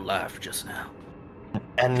saved your life just now.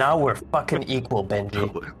 And now we're fucking equal,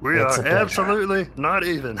 Benji. We It's a are pleasure. absolutely not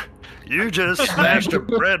even. You just smashed a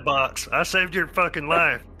bread box. I saved your fucking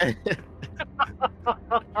life. It's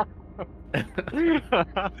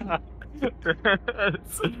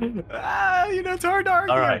hard to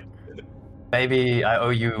argue. All right. Maybe I owe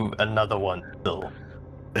you another one, Bill.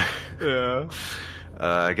 Yeah.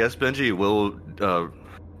 I guess Benji will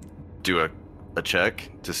do a check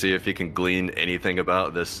to see if he can glean anything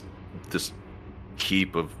about this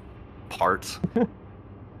heap of parts.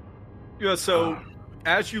 Yeah, so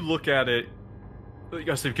as you look at it,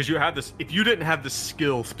 because you have this, if you didn't have the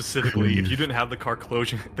skill specifically, if you didn't have the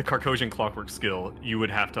Carcosian clockwork skill, you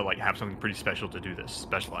would have to have something pretty special to do this,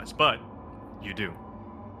 specialized. But you do.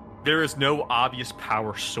 There is no obvious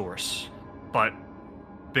power source, but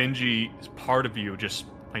Benji is part of you. Just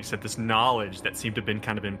like I said, this knowledge that seemed to have been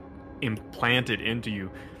kind of implanted into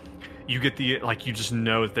you. You get you just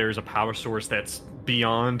know that there's a power source that's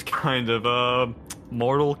beyond kind of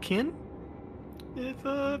mortal kin,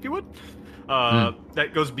 if you would.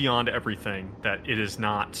 That goes beyond everything. That it is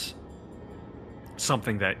not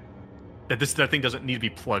something that thing doesn't need to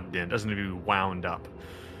be plugged in, doesn't need to be wound up.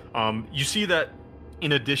 You see that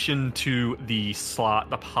in addition to the slot,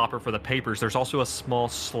 the hopper for the papers, there's also a small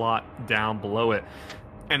slot down below it.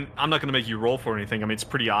 And I'm not going to make you roll for anything. I mean, it's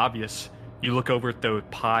pretty obvious. You look over at the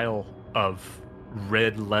pile of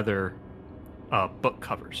red leather book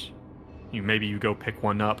covers. You go pick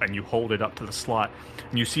one up and you hold it up to the slot,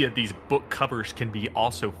 and you see that these book covers can be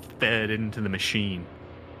also fed into the machine.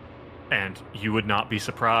 And you would not be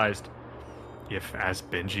surprised if, as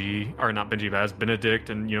Benedict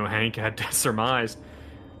and Hank had surmised,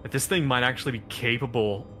 that this thing might actually be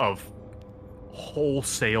capable of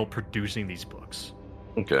wholesale producing these books.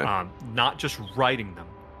 Okay. Not just writing them,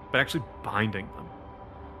 but actually binding them.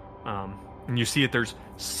 And you see that there's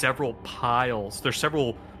several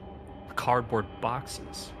cardboard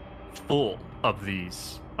boxes full of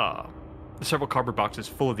these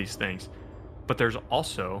things, but there's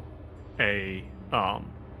also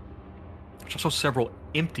several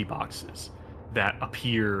empty boxes that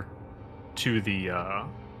appear to the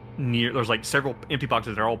near. There's several empty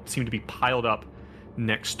boxes that all seem to be piled up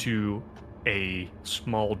next to a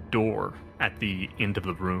small door at the end of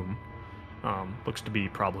the room. Looks to be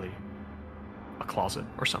probably a closet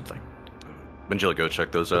or something. Benji will go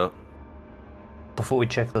check those out. Before we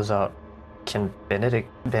check those out, can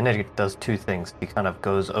Benedict does two things. He kind of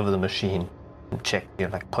goes over the machine and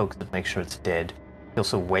pokes it, make sure it's dead. He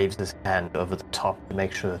also waves his hand over the top to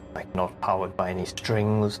make sure it's not powered by any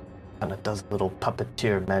strings. Kind of does a little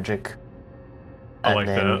puppeteer magic. I like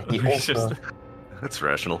that. He also, That's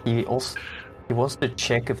rational. he wants to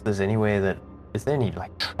check if there's any way is there any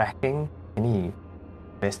tracking? Can he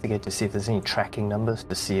investigate to see if there's any tracking numbers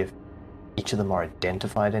to see if each of them are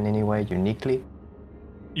identified in any way uniquely?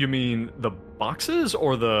 You mean the boxes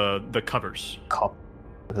or the covers?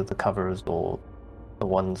 The covers or the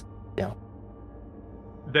ones, yeah.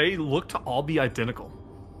 They look to all be identical.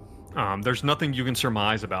 There's nothing you can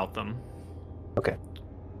surmise about them. Okay.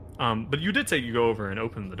 But you did say you go over and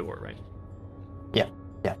open the door, right? Yeah.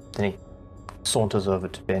 Then he saunters over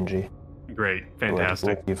to Benji. Great,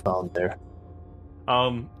 fantastic. What you found there?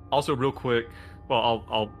 Also, real quick, well,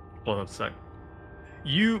 I'll hold on a sec.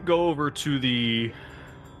 You go over to the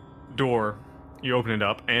door, you open it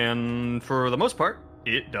up, and for the most part,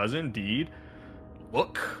 it does indeed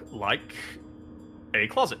look like a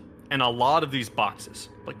closet. And a lot of these boxes,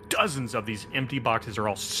 dozens of these empty boxes, are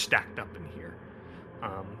all stacked up in here.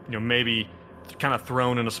 Maybe kind of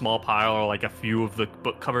thrown in a small pile, or like a few of the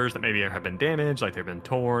book covers that maybe have been damaged, like they've been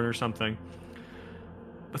torn or something.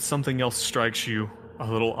 But something else strikes you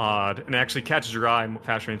a little odd, and it actually catches your eye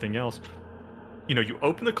faster than anything else. You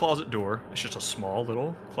open the closet door. It's just a small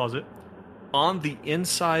little closet. On the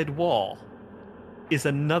inside wall is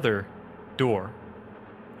another door.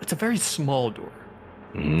 It's a very small door.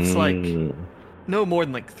 It's like no more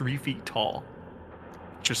than like 3 feet tall.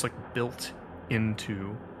 Just like built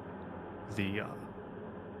into the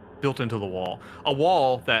wall. A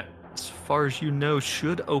wall that, as far as you know,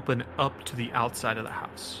 should open up to the outside of the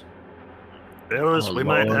house. Fellas, Oh, we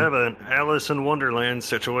might Lord. have an Alice in Wonderland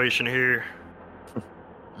situation here.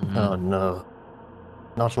 Oh no.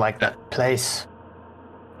 Not like that place.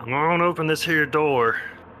 I'm gonna open this here door.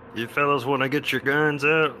 You fellas want to get your guns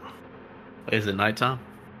out? Is it nighttime,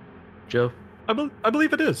 Joe? I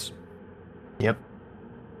believe it is. Yep.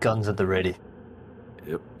 Guns at the ready.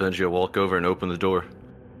 Yep. Benji will walk over and open the door.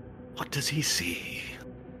 What does he see?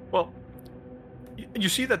 Well, you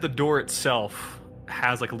see that the door itself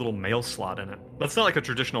has like a little mail slot in it. That's not like a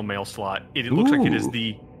traditional mail slot. It looks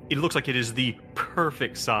like it is the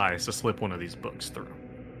perfect size to slip one of these books through.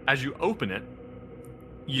 As you open it,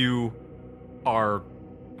 you are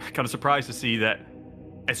kind of surprised to see that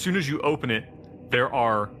as soon as you open it, there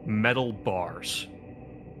are metal bars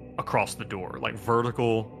across the door, like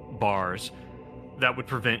vertical bars that would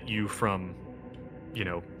prevent you from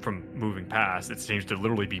moving past. It seems to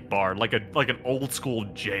literally be barred, like an old school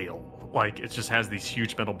jail. Like it just has these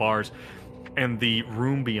huge metal bars, and the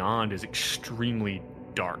room beyond is extremely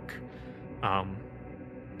dark. I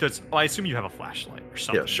assume you have a flashlight or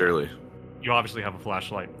something. Yeah, surely. You obviously have a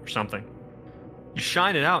flashlight or something. You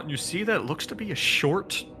shine it out, and you see that it looks to be a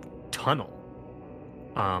short tunnel.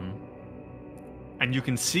 And you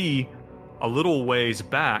can see a little ways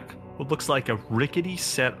back what looks like a rickety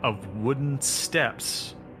set of wooden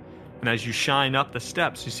steps. And as you shine up the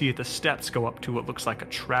steps, you see that the steps go up to what looks like a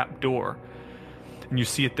trap door. And you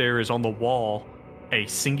see it there is on the wall a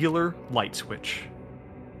singular light switch.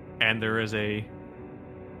 And there is a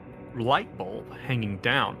light bulb hanging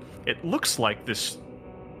down. It looks like this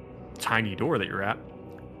tiny door that you're at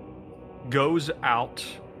goes out,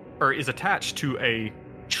 or is attached to a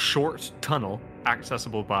short tunnel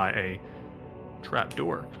accessible by a trap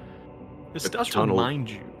door. This does remind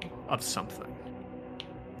you of something.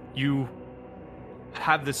 You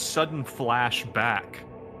have this sudden flashback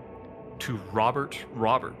to Robert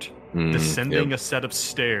descending a set of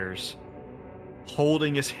stairs,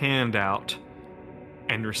 holding his hand out,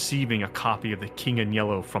 and receiving a copy of The King in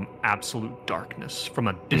Yellow from Absolute Darkness from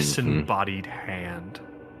a disembodied hand.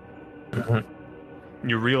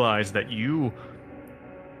 You realize that you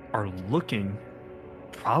are looking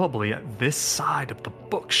probably at this side of the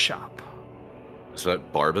bookshop. Is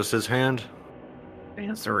that Barbas's hand? I think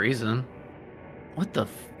that's the reason. What the?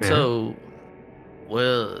 Yeah. So,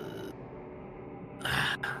 well,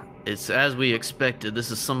 it's as we expected.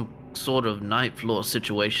 This is some sort of ninth floor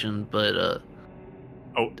situation, but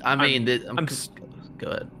I mean,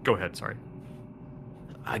 go ahead. Go ahead. Sorry.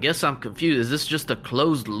 I guess I'm confused. Is this just a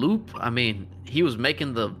closed loop? I mean, he was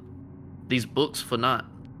making these books for not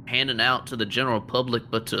handing out to the general public,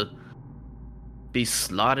 but to be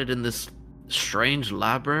slotted in this strange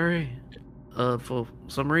library for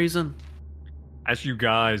some reason. As you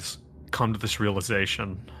guys come to this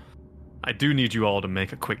realization, I do need you all to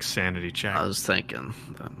make a quick sanity check. I was thinking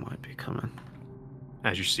that might be coming.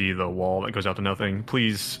 As you see the wall that goes out to nothing,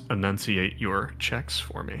 please enunciate your checks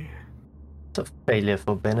for me. It's a failure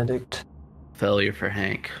for Benedict. Failure for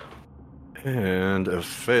Hank. And a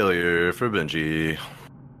failure for Benji.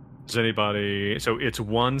 Does anybody... So it's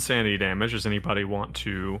 1 sanity damage. Does anybody want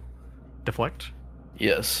to deflect?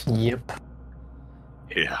 Yes. Yep.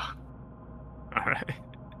 Yeah. Alright.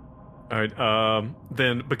 Alright,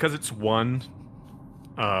 then because it's 1...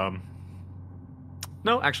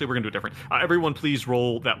 No, actually, we're going to do it different. Everyone please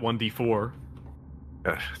roll that 1d4.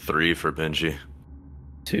 3 for Benji.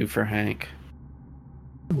 2 for Hank.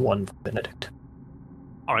 1 for Benedict.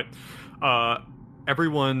 Alright.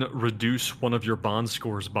 Everyone reduce one of your bond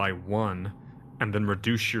scores by 1, and then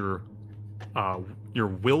reduce your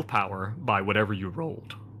willpower by whatever you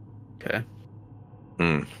rolled. Okay.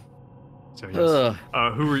 So yes.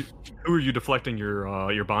 Who are you deflecting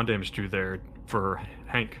your bond damage to there for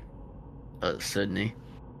Hank? Sydney.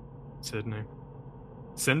 Sydney.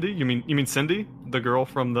 Cindy? You mean Cindy, the girl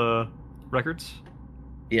from the records?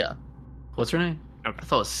 Yeah. What's her name? Okay. I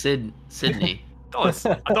thought it was Sydney. I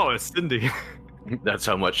thought it was Cindy. That's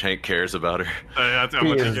how much Hank cares about her. That's how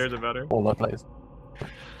much he cares about her. All that place.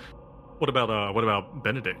 What about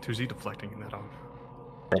Benedict? Who's he deflecting that off?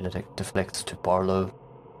 Benedict deflects to Barlow.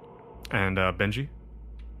 And Benji?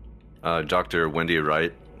 Dr. Wendy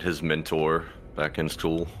Wright, his mentor back in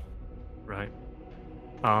school. Right.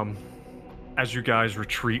 As you guys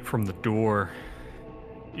retreat from the door,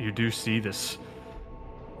 you do see this.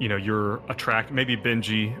 You know, you're maybe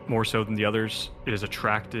Benji more so than the others is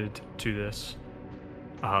attracted to this.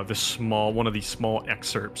 One of these small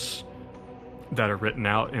excerpts that are written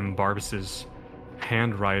out in Barbas's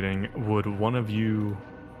handwriting. Would one of you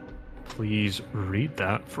please read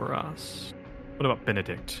that for us? What about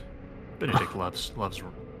Benedict? Benedict loves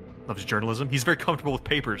journalism. He's very comfortable with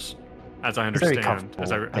papers, as I understand,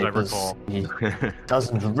 as I recall. He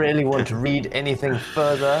doesn't really want to read anything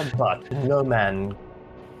further, but no man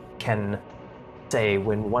can say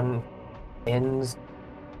when one ends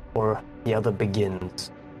or the other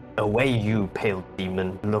begins. Away you, pale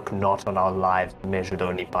demon, look not on our lives measured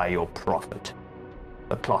only by your profit.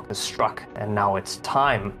 The clock has struck, and now it's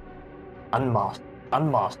time. Unmasked,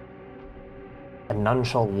 and none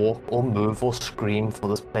shall walk or move or scream, for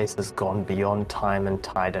this place has gone beyond time and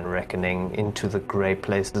tide and reckoning into the grey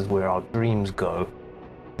places where our dreams go,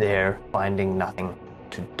 there finding nothing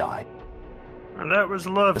to die. And that was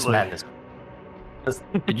lovely. This man is...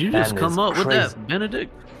 Did you just come up with that,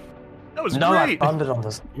 Benedict? That was No, great. I found it on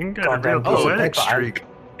this You got a goddamn real piece of poetic paper. streak.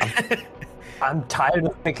 I'm tired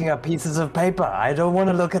of picking up pieces of paper. I don't want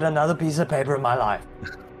to look at another piece of paper in my life.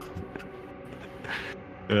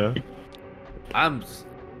 Yeah.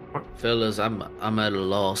 Fellas, I'm at a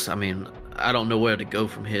loss. I mean, I don't know where to go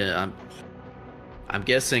from here. I'm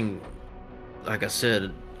guessing, like I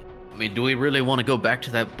said, I mean, do we really want to go back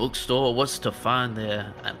to that bookstore? What's to find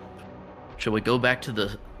there? Should we go back to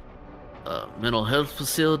the mental health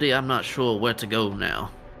facility? I'm not sure where to go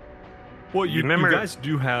now. Well, you remember- guys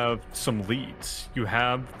do have some leads. You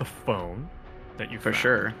have the phone that you For found.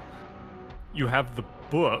 sure. You have the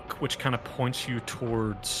book, which kind of points you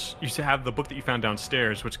towards... You have the book that you found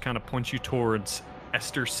downstairs, which kind of points you towards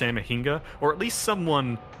Esther Samahinga, or at least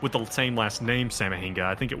someone with the same last name, Samahinga.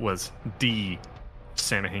 I think it was D.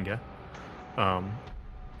 Samahinga.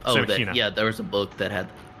 Yeah, there was a book that had...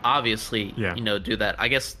 Obviously, Yeah. do that. I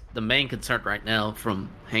guess the main concern right now, from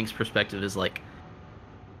Hank's perspective, is like...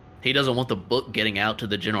 He doesn't want the book getting out to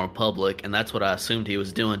the general public, and that's what I assumed he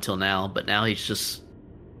was doing till now, but now he's just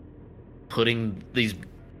putting these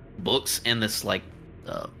books in this, like,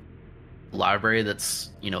 library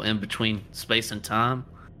that's, in between space and time,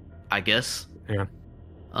 I guess.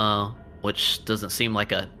 Yeah. Which doesn't seem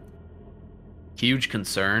like a huge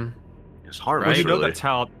concern. It's hard, Well, Right. you know really. that's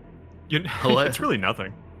how... What? It's really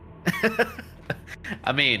nothing.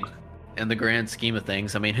 I mean, in the grand scheme of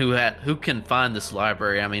things, I mean, who can find this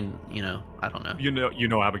library? I mean, I don't know. You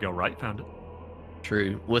know Abigail Wright found it.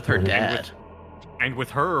 True, with her dad. And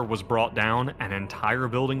with her was brought down an entire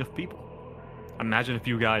building of people. Imagine if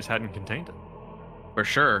you guys hadn't contained it. For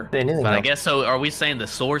sure. Anything But I else? guess so. Are we saying the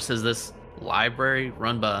source is this library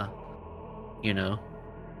run by, You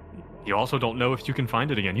also don't know if you can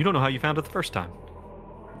find it again. You don't know how you found it the first time.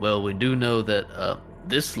 Well, we do know that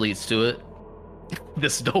this leads to it,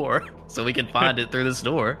 this door, so we can find it through this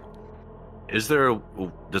door. Does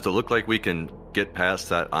it look like we can get past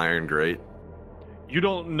that iron grate? You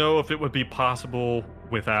don't know if it would be possible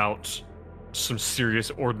without some serious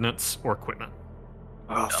ordnance or equipment.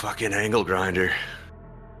 Oh, fucking angle grinder.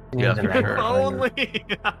 Yeah, Needs an for angle sure. grinder. Only.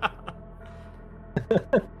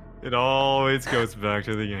 It always goes back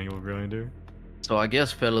to the angle grinder. So I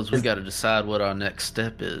guess, fellas, we got to decide what our next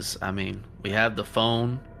step is. I mean, we have the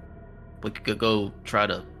phone. We could go try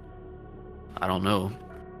to, I don't know,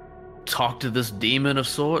 talk to this demon of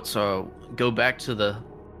sorts, or go back to the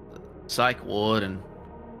psych ward and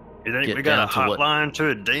You think Get we got a down to what- hotline to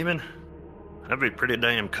a demon? That'd be pretty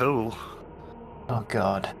damn cool. Oh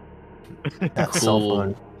god. That cell Cool.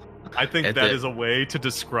 phone. I think At that the- is a way to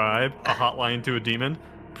describe a hotline to a demon.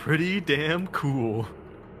 Pretty damn cool.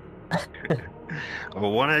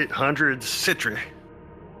 1-800-CITRI.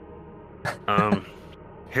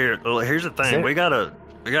 Here's the thing. there- We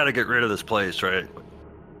gotta get rid of this place, right?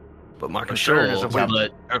 But my for concern sure, is if but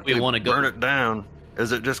if we want to go. burn it down,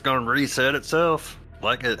 is it just gonna reset itself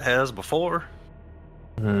like it has before?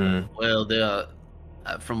 Well,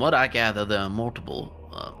 from what I gather, there are multiple,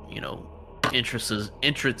 entrances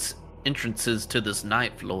to this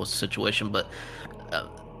ninth floor situation. But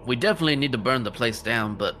we definitely need to burn the place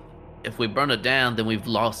down. But if we burn it down, then we've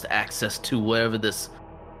lost access to wherever this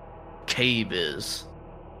cave is.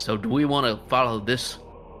 So, do we want to follow this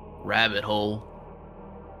rabbit hole,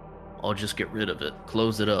 or just get rid of it,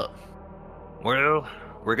 close it up? Well,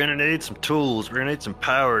 we're gonna need some tools. We're gonna need some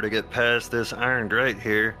power to get past this iron grate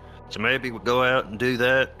here. So maybe we'll go out and do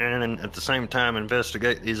that, and at the same time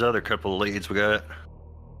investigate these other couple of leads we got.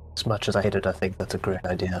 As much as I hate it, I think that's a great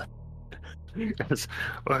idea.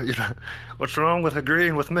 Well, what's wrong with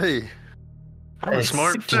agreeing with me? I'm a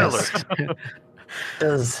smart fella.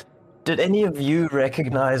 Did any of you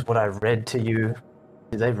recognize what I read to you?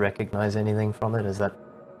 Did they recognize anything from it? Is that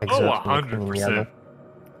excerpt from the King in Yellow?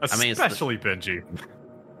 100%. Especially Benji.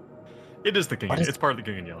 It is the King. It's part of the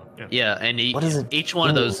King in Yellow. Yeah, and each one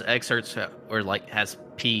of those excerpts has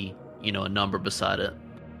P, a number beside it,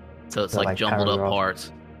 so it's like jumbled up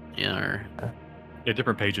parts. Yeah.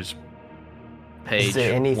 Different pages. Page. Is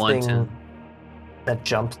there anything that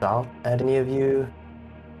jumps out at any of you?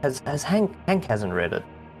 Has Hank hasn't read it?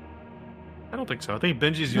 I don't think so. I think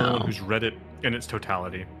Benji's the only one who's read it in its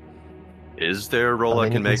totality. Is there a roll I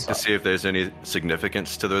can make to see if there's any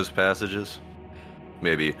significance to those passages?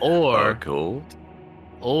 Maybe occult?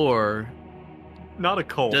 Or not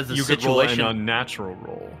occult. You could roll an unnatural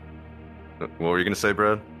roll. What were you going to say,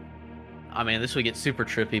 Brad? I mean, this would get super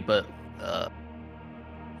trippy, but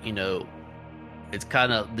it's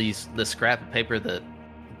kind of the scrap of paper that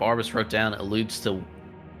Barbas wrote down alludes to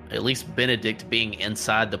at least Benedict being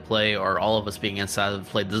inside the play, or all of us being inside of the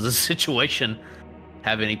play. Does this situation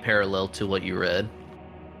have any parallel to what you read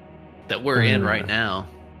that we're in right now?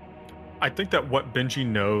 I think that what Benji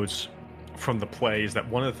knows from the play is that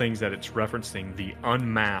one of the things that it's referencing, the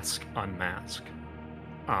unmask.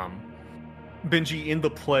 Benji, in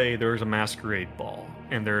the play, there's a masquerade ball,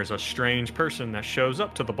 and there's a strange person that shows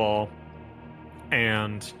up to the ball,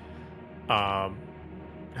 and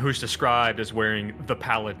who's described as wearing the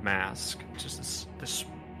pallid mask, just this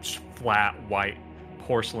flat white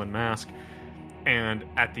porcelain mask. And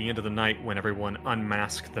at the end of the night, when everyone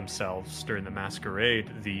unmasked themselves during the masquerade,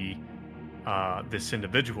 this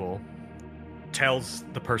individual tells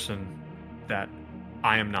the person that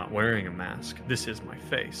I am not wearing a mask. This is my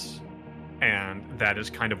face. And that is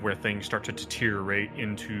kind of where things start to deteriorate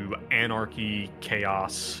into anarchy,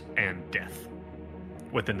 chaos, and death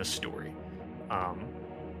within the story.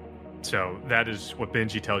 So that is what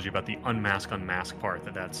Benji tells you about the unmask part,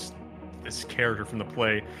 that's this character from the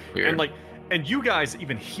play. Weird. And you guys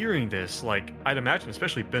even hearing this, I'd imagine,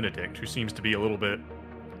 especially Benedict, who seems to be a little bit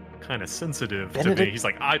kind of sensitive to me. He's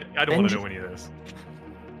like, I don't want to know any of this.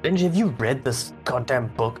 Benji, have you read this goddamn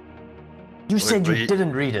book? You said you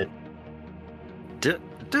didn't read it. Did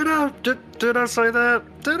I say that?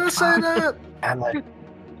 Did I say that? I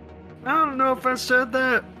don't know if I said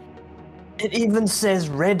that. It even says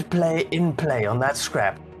red play in play on that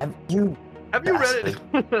scrap. Have you read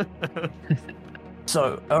it?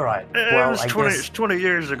 So, alright. Well, it's 20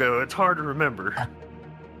 years ago. It's hard to remember.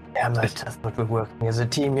 Damn those Testament, we're working as a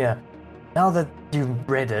team here. Now that you've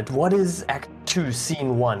read it, what is Act 2,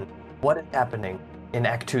 Scene 1? What is happening in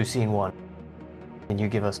Act 2, Scene 1? Can you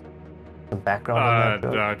give us some background on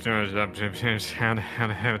that?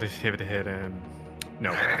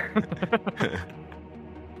 No.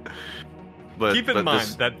 But keep in mind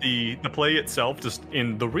that the play itself, just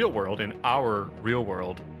in the real world, in our real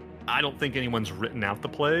world, I don't think anyone's written out the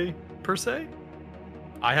play, per se.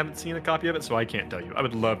 I haven't seen a copy of it, so I can't tell you. I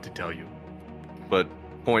would love to tell you. But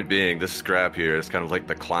point being, this scrap here is kind of like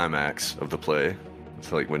the climax of the play.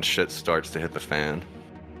 It's like when shit starts to hit the fan.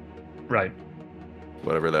 Right.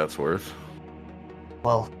 Whatever that's worth.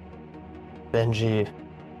 Well, Benji,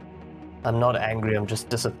 I'm not angry, I'm just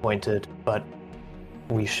disappointed, but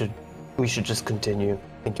we should just continue.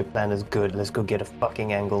 I think your plan is good. Let's go get a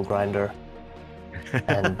fucking angle grinder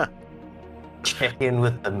and check in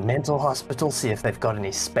with the mental hospital, see if they've got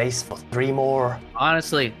any space for 3 more.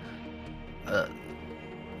 Honestly,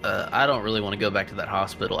 I don't really want to go back to that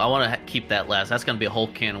hospital. I want to keep that last. That's going to be a whole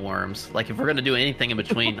can of worms. If we're going to do anything in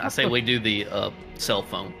between, I say we do the cell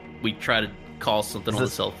phone. We try to call something on the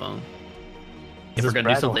cell phone. If we're going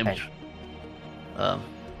to do something...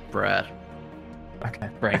 Brad. Okay.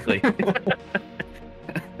 Frankly. At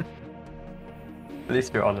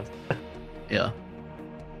least you're honest. Yeah.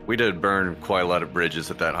 We did burn quite a lot of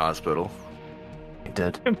bridges at that hospital. We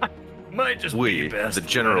did. Might just be best. The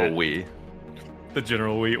general we. The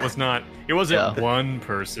general we. It wasn't one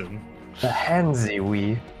person. The handsy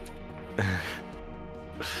we.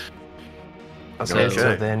 Okay.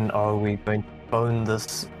 So then are we going to phone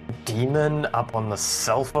this demon up on the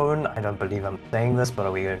cell phone? I don't believe I'm saying this, but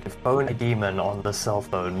are we going to phone a demon on the cell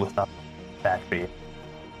phone without battery?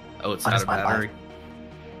 Oh, it's not a battery?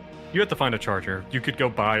 You have to find a charger. You could go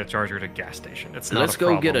buy a charger at a gas station. It's not Let's a go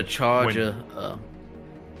problem get a charger.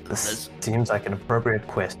 This seems like an appropriate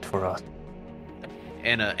quest for us.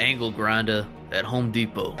 And an angle grinder at Home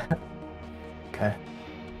Depot. Okay.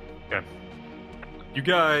 You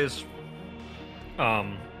guys,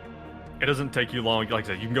 it doesn't take you long. Like I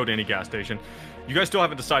said, you can go to any gas station. You guys still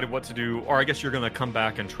haven't decided what to do, or I guess you're gonna come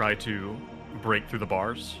back and try to break through the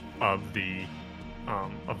bars of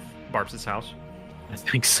of Barb's house. I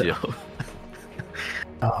think so. Yeah. Oh,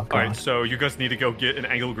 God. All right, so you guys need to go get an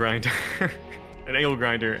angle grinder, an angle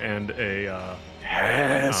grinder, and a.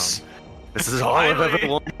 Yes. This is all I've ever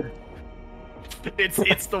wanted.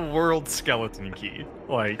 It's the world skeleton key.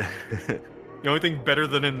 Like the only thing better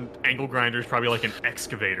than an angle grinder is probably like an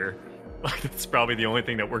excavator. Like that's probably the only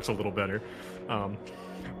thing that works a little better.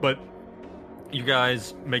 But you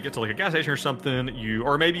guys make it to like a gas station or something.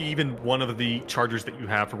 Or maybe even one of the chargers that you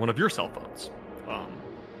have for one of your cell phones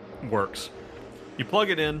works. You plug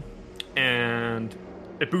it in, and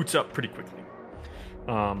it boots up pretty quickly.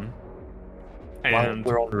 While And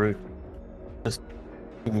we're en route, just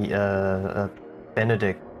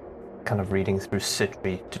Benedict kind of reading through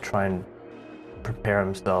Citri to try and prepare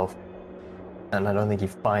himself, and I don't think he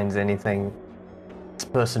finds anything. This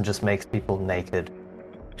person just makes people naked,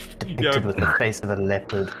 depicted with the face of a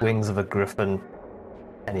leopard, wings of a griffin,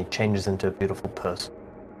 and he changes into a beautiful person.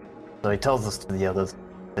 So he tells us to the others,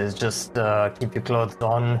 "Is just keep your clothes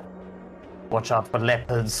on, watch out for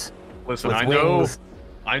leopards." listen, with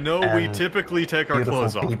I know we and typically take our beautiful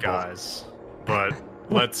clothes off, people. guys, but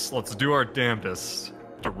let's do our damnedest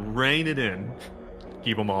to rein it in,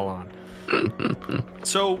 keep them all on.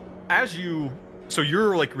 So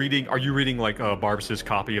you're like reading. Are you reading like Barb's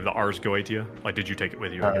copy of the Ars Goetia? Like, did you take it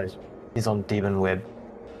with you? I guess? He's on Demon Web.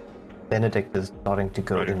 Benedict is starting to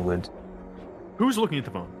go Right. inward. Who's looking at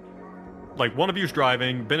the phone? Like one of you's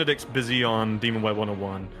driving. Benedict's busy on Demon Web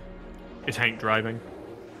 101. Is Hank driving?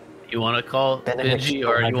 You want to call Benedict's Benji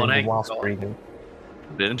or you want to whilst call? reading.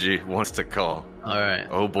 Benji wants to call. All right.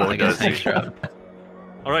 Oh boy, I guess does he. Hank's driving.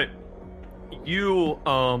 All right. You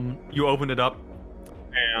open it up,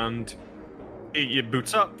 and it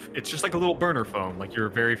boots up. It's just like a little burner phone. Like you're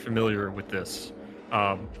very familiar with this.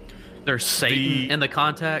 There's Satan in the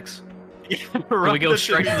contacts. Right we go at the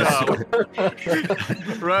straight tippy to top.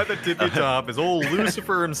 Right at the tippy top is old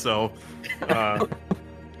Lucifer himself.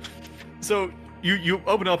 So you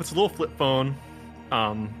open it up. It's a little flip phone.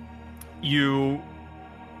 And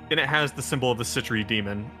it has the symbol of the Citri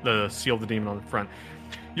demon, the seal of the demon on the front.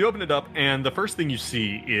 You open it up, and the first thing you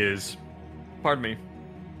see is,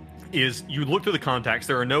 you look through the contacts.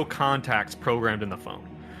 There are no contacts programmed in the phone.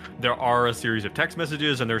 There are a series of text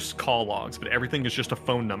messages and there's call logs, but everything is just a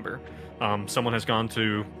phone number. Someone has gone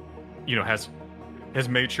to, has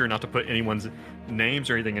made sure not to put anyone's names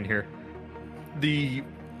or anything in here. You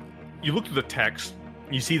look through the text,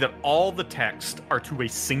 you see that all the text are to a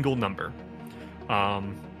single number.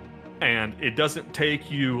 And it doesn't take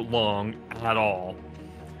you long at all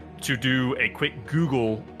to do a quick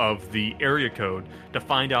Google of the area code to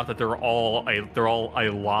find out that they're all a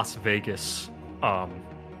Las Vegas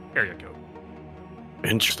area code.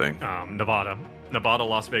 Interesting. Nevada,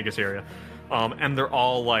 Las Vegas area. And they're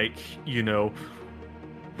all like,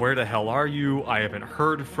 where the hell are you? I haven't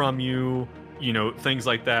heard from you, things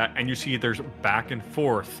like that. And you see there's back and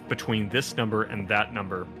forth between this number and that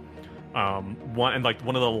number. One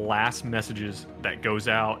of the last messages that goes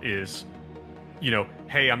out is,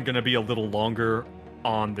 hey, I'm gonna be a little longer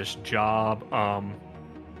on this job.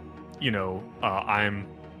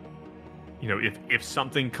 If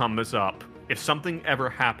something comes up, if something ever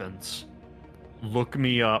happens, look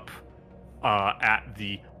me up at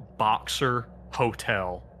the Boxer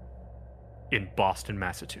Hotel in Boston,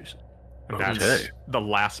 Massachusetts. And that's Okay. the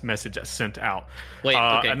last message that's sent out. Wait,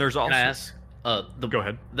 okay. And there's also. Can I ask? Go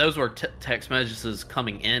ahead. Those were text messages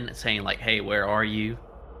coming in saying like, "Hey, where are you?"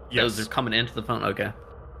 Yes. Those are coming into the phone. Okay.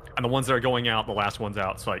 And the ones that are going out, the last one's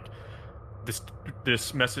out. It's like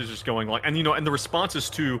this message is going like, and and the responses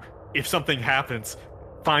to, if something happens,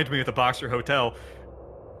 find me at the Boxer Hotel.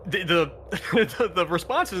 The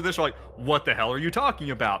responses to this are like, what the hell are you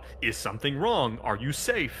talking about? Is something wrong? Are you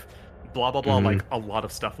safe? Blah blah blah. Like a lot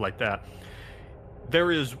of stuff like that.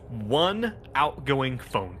 There is one outgoing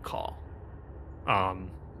phone call.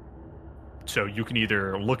 So you can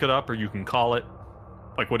either look it up or you can call it.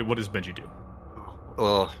 Like, what does Benji do?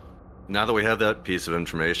 Well, now that we have that piece of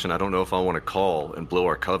information, I don't know if I want to call and blow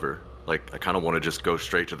our cover. Like, I kind of want to just go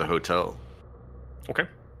straight to the hotel. Okay.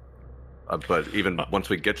 But even once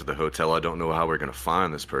we get to the hotel, I don't know how we're going to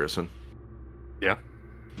find this person. Yeah.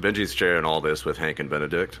 Benji's sharing all this with Hank and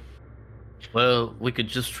Benedict. Well, we could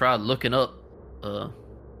just try looking up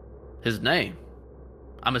his name.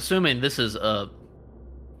 I'm assuming this is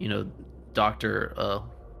Dr.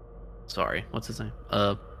 Sorry, what's his name?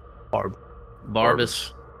 Barb.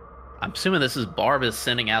 Barbus. I'm assuming this is Barbus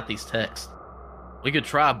sending out these texts. We could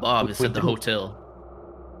try Bob. We- It's we at the didn't- hotel.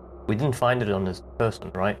 We didn't find it on his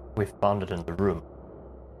person, right? We found it in the room.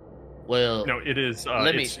 Well, No, it is.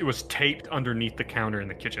 Let me- It was taped underneath the counter in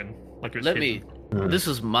the kitchen, like it was let hidden. me. This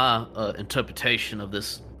is my interpretation of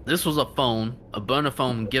this. This was a phone, a burner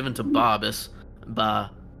phone given to Barbus by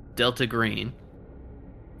Delta Green.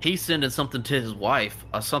 He's sending something to his wife,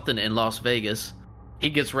 or something in Las Vegas. He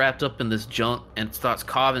gets wrapped up in this junk and starts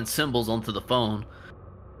carving symbols onto the phone.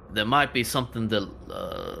 There might be something that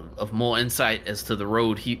of more insight as to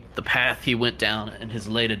the path he went down in his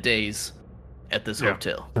later days at this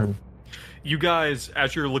hotel. You guys,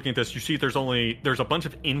 as you're looking at this, you see there's a bunch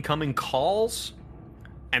of incoming calls,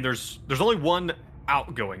 and there's only one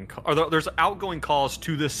outgoing. There's outgoing calls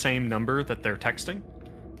to this same number that they're texting,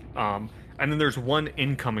 and then there's one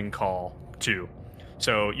incoming call too.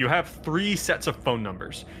 So you have 3 sets of phone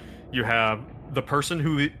numbers. You have the person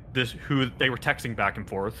who they were texting back and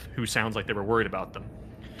forth, who sounds like they were worried about them.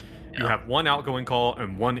 You have one outgoing call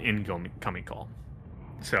and one incoming call.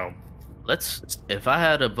 So If I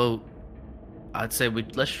had a vote, I'd say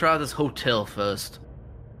let's try this hotel first,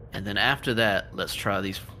 and then after that, let's try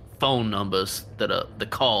these phone numbers that are the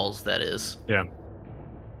calls. That is. yeah.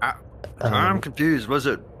 I'm confused. Was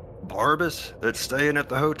it Barbus that's staying at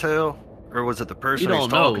the hotel, or was it the person We he's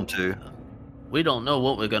don't know. talking to? We don't know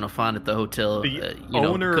what we're gonna find at the hotel. The you know,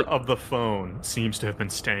 owner could, of the phone seems to have been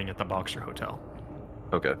staying at the Boxer Hotel.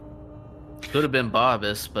 Okay. could have been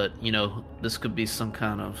Barbus, but this could be some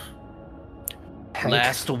kind of Hank,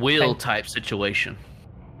 last will Hank, type situation.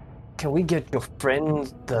 Can we get your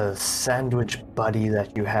friend, the sandwich buddy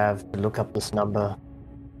that you have, to look up this number?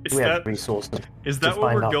 Is We have that resources. is to that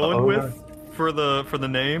what find we're out the going owner. with for the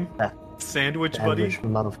name? Yeah. Sandwich buddy.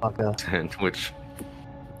 Sandwich motherfucker. And which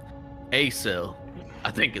A-Cell,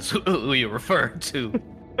 I think is who you're referring to.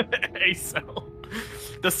 ASL.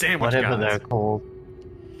 The sandwich Whatever guys. they're called.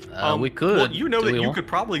 We could. Well, you know Do that we you want- could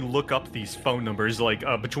probably look up these phone numbers, like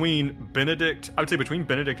between Benedict. I would say between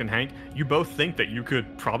Benedict and Hank, you both think that you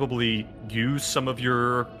could probably use some of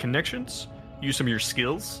your connections, use some of your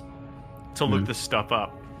skills, to look this stuff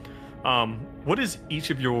up. What is each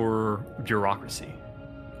of your bureaucracy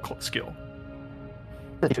skill?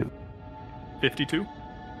 52. 52.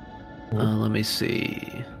 let me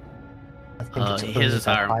see. I think it's His is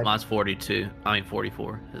higher. high. Mine's 42. I mean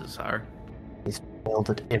 44. His is higher. He's failed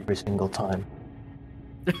it every single time.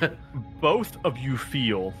 Both of you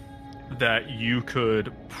feel that you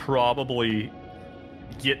could probably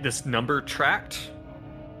get this number tracked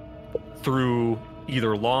through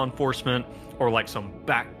either law enforcement or like some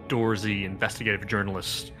backdoorsy investigative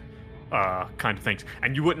journalist kind of things,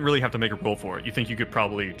 and you wouldn't really have to make a roll for it. You think you could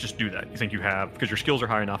probably just do that. You think you have, because your skills are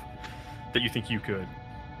high enough that you think you could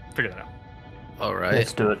figure that out. All right.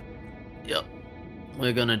 Let's do it. Yep.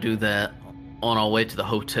 We're gonna do that on our way to the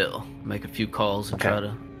hotel. Make a few calls and Okay. try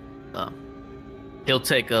to. He'll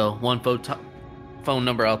take one phone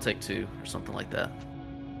number. I'll take 2 or something like that.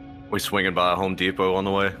 we swinging by Home Depot on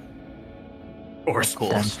the way? Or Of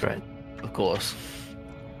course. That's right. Of course.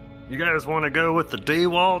 You guys want to go with the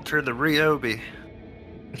D-Walt or the Ryobi?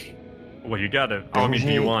 well, you gotta. I mean, do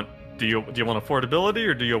you Benji. want affordability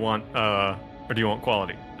or do you want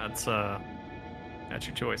quality? That's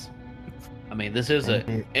your choice. I mean, this is a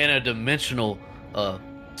Benji. interdimensional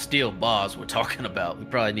steel bars we're talking about. We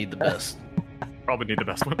probably need the best. Probably need the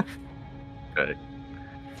best one. Okay.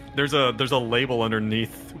 There's a label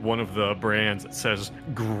underneath one of the brands that says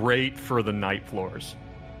 "Great for the night floors."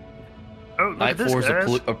 Oh, look Night at this, Floor's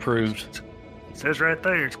guys. approved. It says right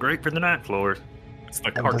there, it's great for the night floors. It's the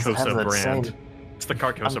And does it have Carcosa that brand. same It's the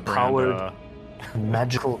Carcosa brand. unpowered-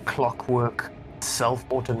 magical clockwork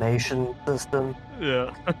self-automation system?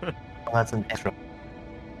 Yeah. Oh, that's an extra.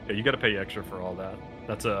 Yeah, you got to pay extra for all that.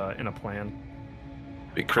 That's in a plan.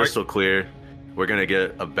 Be crystal clear. We're gonna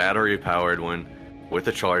get a battery-powered one with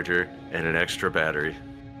a charger and an extra battery.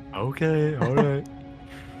 Okay, all right.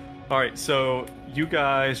 All right, so you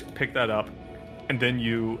guys pick that up, and then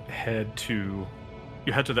you head to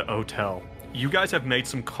the hotel. You guys have made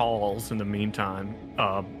some calls in the meantime,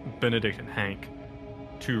 Benedict and Hank,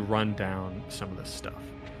 to run down some of this stuff.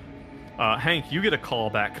 Hank, you get a call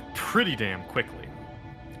back pretty damn quickly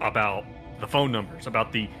about the phone numbers,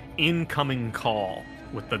 about the incoming call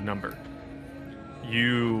with the number.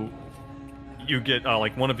 You get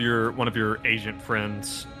like one of your agent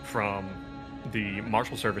friends from the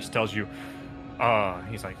Marshal Service tells you,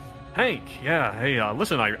 he's like, Hank, yeah, hey,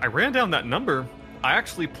 listen, I ran down that number. I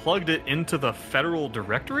actually plugged it into the federal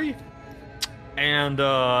directory, and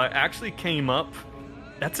actually came up.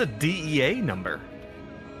 That's a DEA number.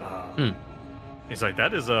 He's like,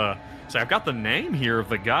 that is So I've got the name here of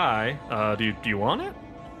the guy. Do you want it?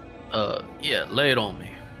 Yeah, lay it on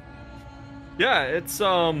me. Yeah, it's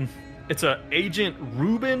a Agent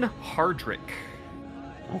Ruben Hardrick.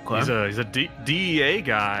 Okay. He's a DEA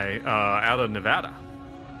guy out of Nevada.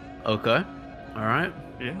 Okay. All right.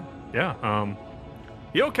 Yeah.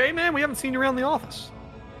 You okay, man? We haven't seen you around the office.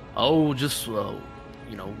 Oh, just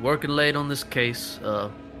working late on this case.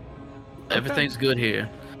 Everything's good here.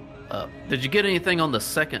 Did you get anything on the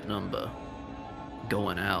second number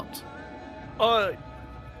going out?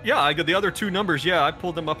 Yeah, I got the other two numbers. Yeah, I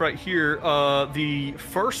pulled them up right here. The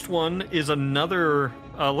first one is another,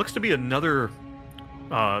 looks to be another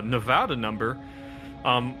Nevada number,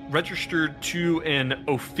 registered to an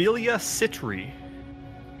Ophelia Citri.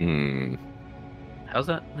 How's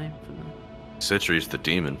that name? Citri's the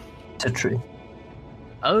demon. Citri.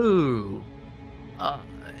 Oh.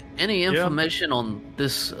 Any information on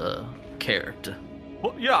this character?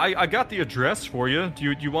 Well, yeah, I got the address for you.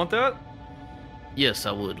 Do you want that? Yes,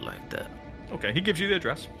 I would like that. Okay, he gives you the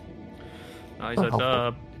address. He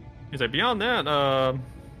said, beyond that,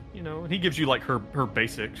 and he gives you like her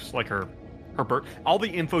basics, like her birth, all the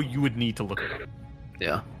info you would need to look at.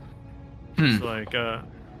 Yeah. It's like,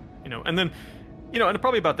 and then, and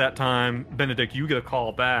probably about that time, Benedict, you get a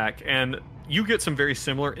call back, and you get some very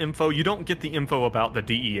similar info. You don't get the info about the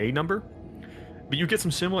DEA number, but you get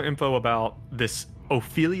some similar info about this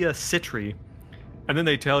Ophelia Citri, and then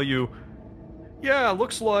they tell you, yeah,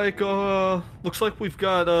 looks like we've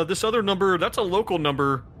got this other number. That's a local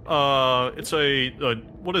number. It's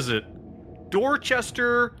what is it?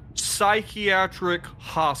 Dorchester Psychiatric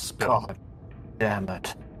Hospital. God damn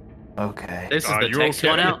it. Okay. This is the text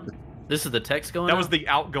going out? This is the text going out? That was the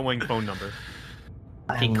outgoing phone number.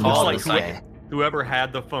 He called like the whoever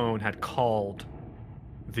had the phone had called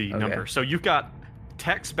the number. So you've got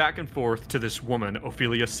text back and forth to this woman,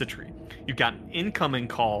 Ophelia Citri. You've got an incoming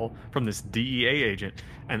call from this DEA agent,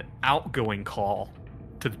 an outgoing call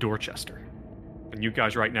to the Dorchester. And you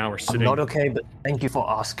guys right now are sitting... I'm not okay, but thank you for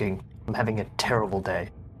asking. I'm having a terrible day.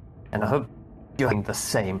 And I hope you're having the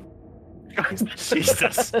same.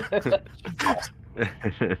 Jesus. Slams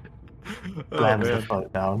the phone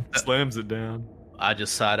down. Slams it down. I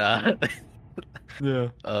just side-eye. Yeah.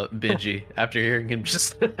 Benji, after hearing him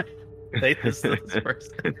just say this to this person.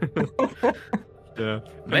 Yeah.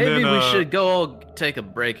 Maybe we should go all take a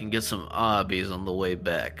break and get some Arby's on the way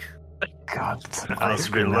back. God, it's an That'd ice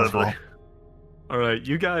be cream as lovely. well. All right,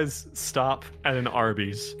 you guys stop at an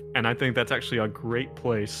Arby's, and I think that's actually a great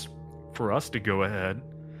place for us to go ahead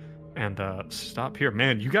and stop here.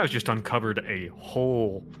 Man, you guys just uncovered a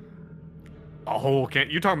whole can.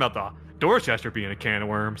 You're talking about the Dorchester being a can of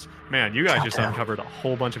worms. Man, you guys just uncovered a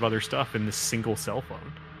whole bunch of other stuff in this single cell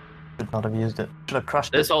phone. Should not have used it. Should have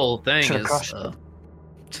crushed This it. whole thing Should've is... crushed it.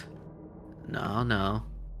 No.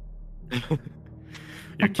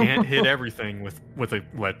 You can't hit everything with a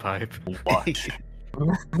lead pipe. Watch.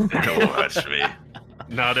 Watch me.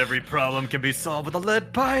 Not every problem can be solved with a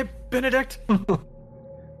lead pipe, Benedict.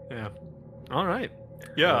 Yeah. All right.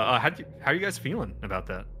 Yeah. How are you guys feeling about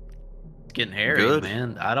that? It's getting hairy, Good.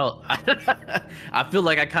 man. I feel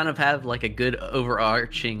like I kind of have like a good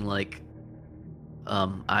overarching like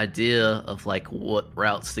idea of like what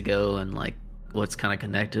routes to go and like what's kind of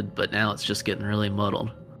connected, but now it's just getting really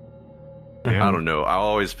muddled. Yeah. I don't know. I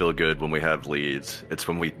always feel good when we have leads. It's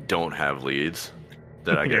when we don't have leads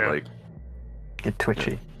that I get like Get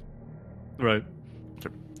twitchy. Right.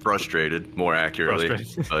 frustrated, more accurately.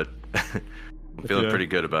 Frustrated. But I'm feeling Yeah. pretty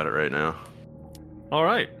good about it right now. All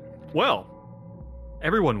right. Well,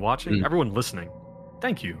 everyone watching, everyone listening,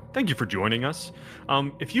 thank you. Thank you for joining us.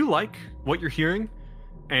 If you like what you're hearing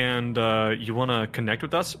and you want to connect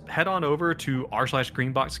with us, head on over to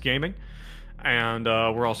r/greenboxgaming. And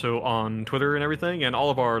we're also on Twitter and everything, and all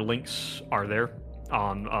of our links are there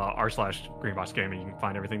on r/greenboxgaming. You can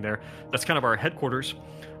find everything there. That's kind of our headquarters.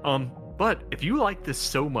 But if you like this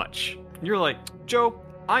so much, you're like, Joe,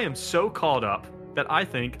 I am so caught up that I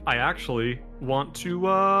think I actually want to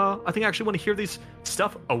hear these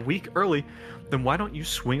stuff a week early, then why don't you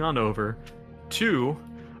swing on over to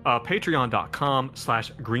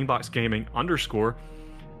patreon.com/greenboxgaming_,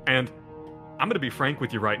 and I'm going to be frank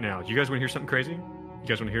with you right now. You guys want to hear something crazy? You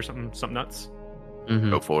guys want to hear something nuts?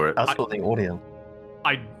 Mm-hmm. Go for it. That's for the audience.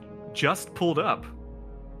 I just pulled up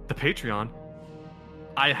the Patreon.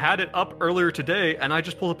 I had it up earlier today, and I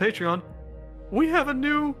just pulled the Patreon. We have a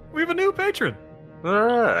new patron. All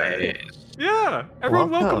right. Yeah,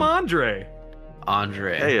 everyone, welcome Welcome.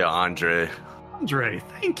 Andre. Hey, Andre. Andre,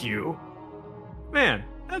 thank you. Man,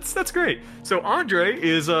 that's great. So Andre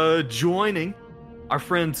is joining our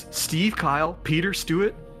friends Steve, Kyle, Peter,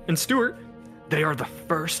 Stuart, and Stuart, they are the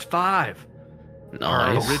first 5.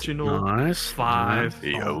 Our original 5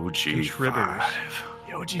 The OG contributors. 5.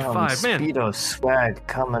 The OG 5, man. Speedo swag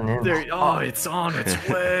coming in. It's on its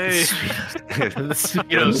way.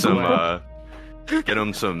 Get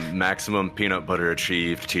them some Maximum Peanut Butter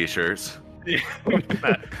Achieved t-shirts.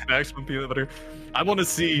 Maximum peanut butter. I want to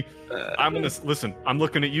see. Listen. I'm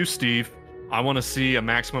looking at you, Steve. I want to see a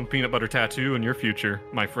maximum peanut butter tattoo in your future,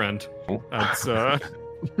 my friend. That's yeah.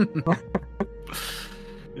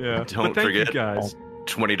 Don't thank forget, you guys.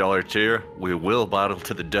 $20 tier. We will battle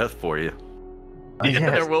to the death for you. Yeah,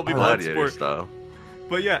 Yes. there will be lots Gladiator more. style.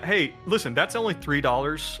 But yeah, hey, listen. That's only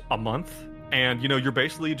 $3 a month, and you're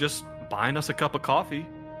basically just buying us a cup of coffee.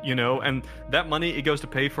 And that money, it goes to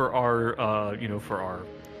pay for our for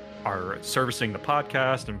our servicing the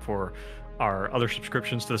podcast and for our other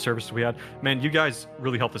subscriptions to the services we had. Man, you guys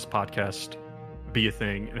really help this podcast be a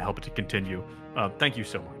thing and help it to continue. Thank you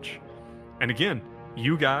so much. And again,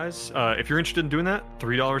 you guys, if you're interested in doing that,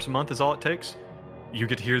 $3 a month is all it takes. You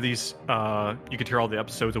get to hear these. You get to hear all the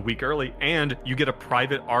episodes a week early, and you get a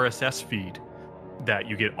private RSS feed that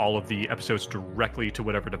you get all of the episodes directly to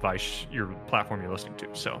whatever device, your platform you're listening to.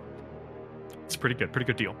 So it's pretty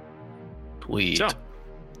good deal. Sweet. So,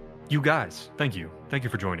 you guys, thank you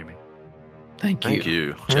for joining me. Thank you. Thank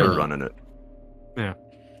you Yeah. for running it. Yeah,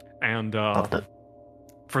 and Loved it.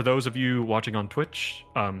 for those of you watching on Twitch,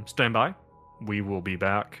 stand by. We will be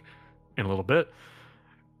back in a little bit.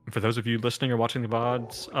 For those of you listening or watching the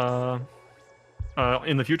VODs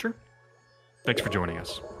in the future, thanks for joining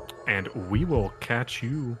us. And we will catch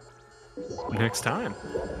you next time.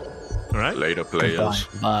 All right? Later, players.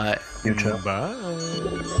 Bye. Future.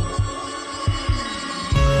 Bye.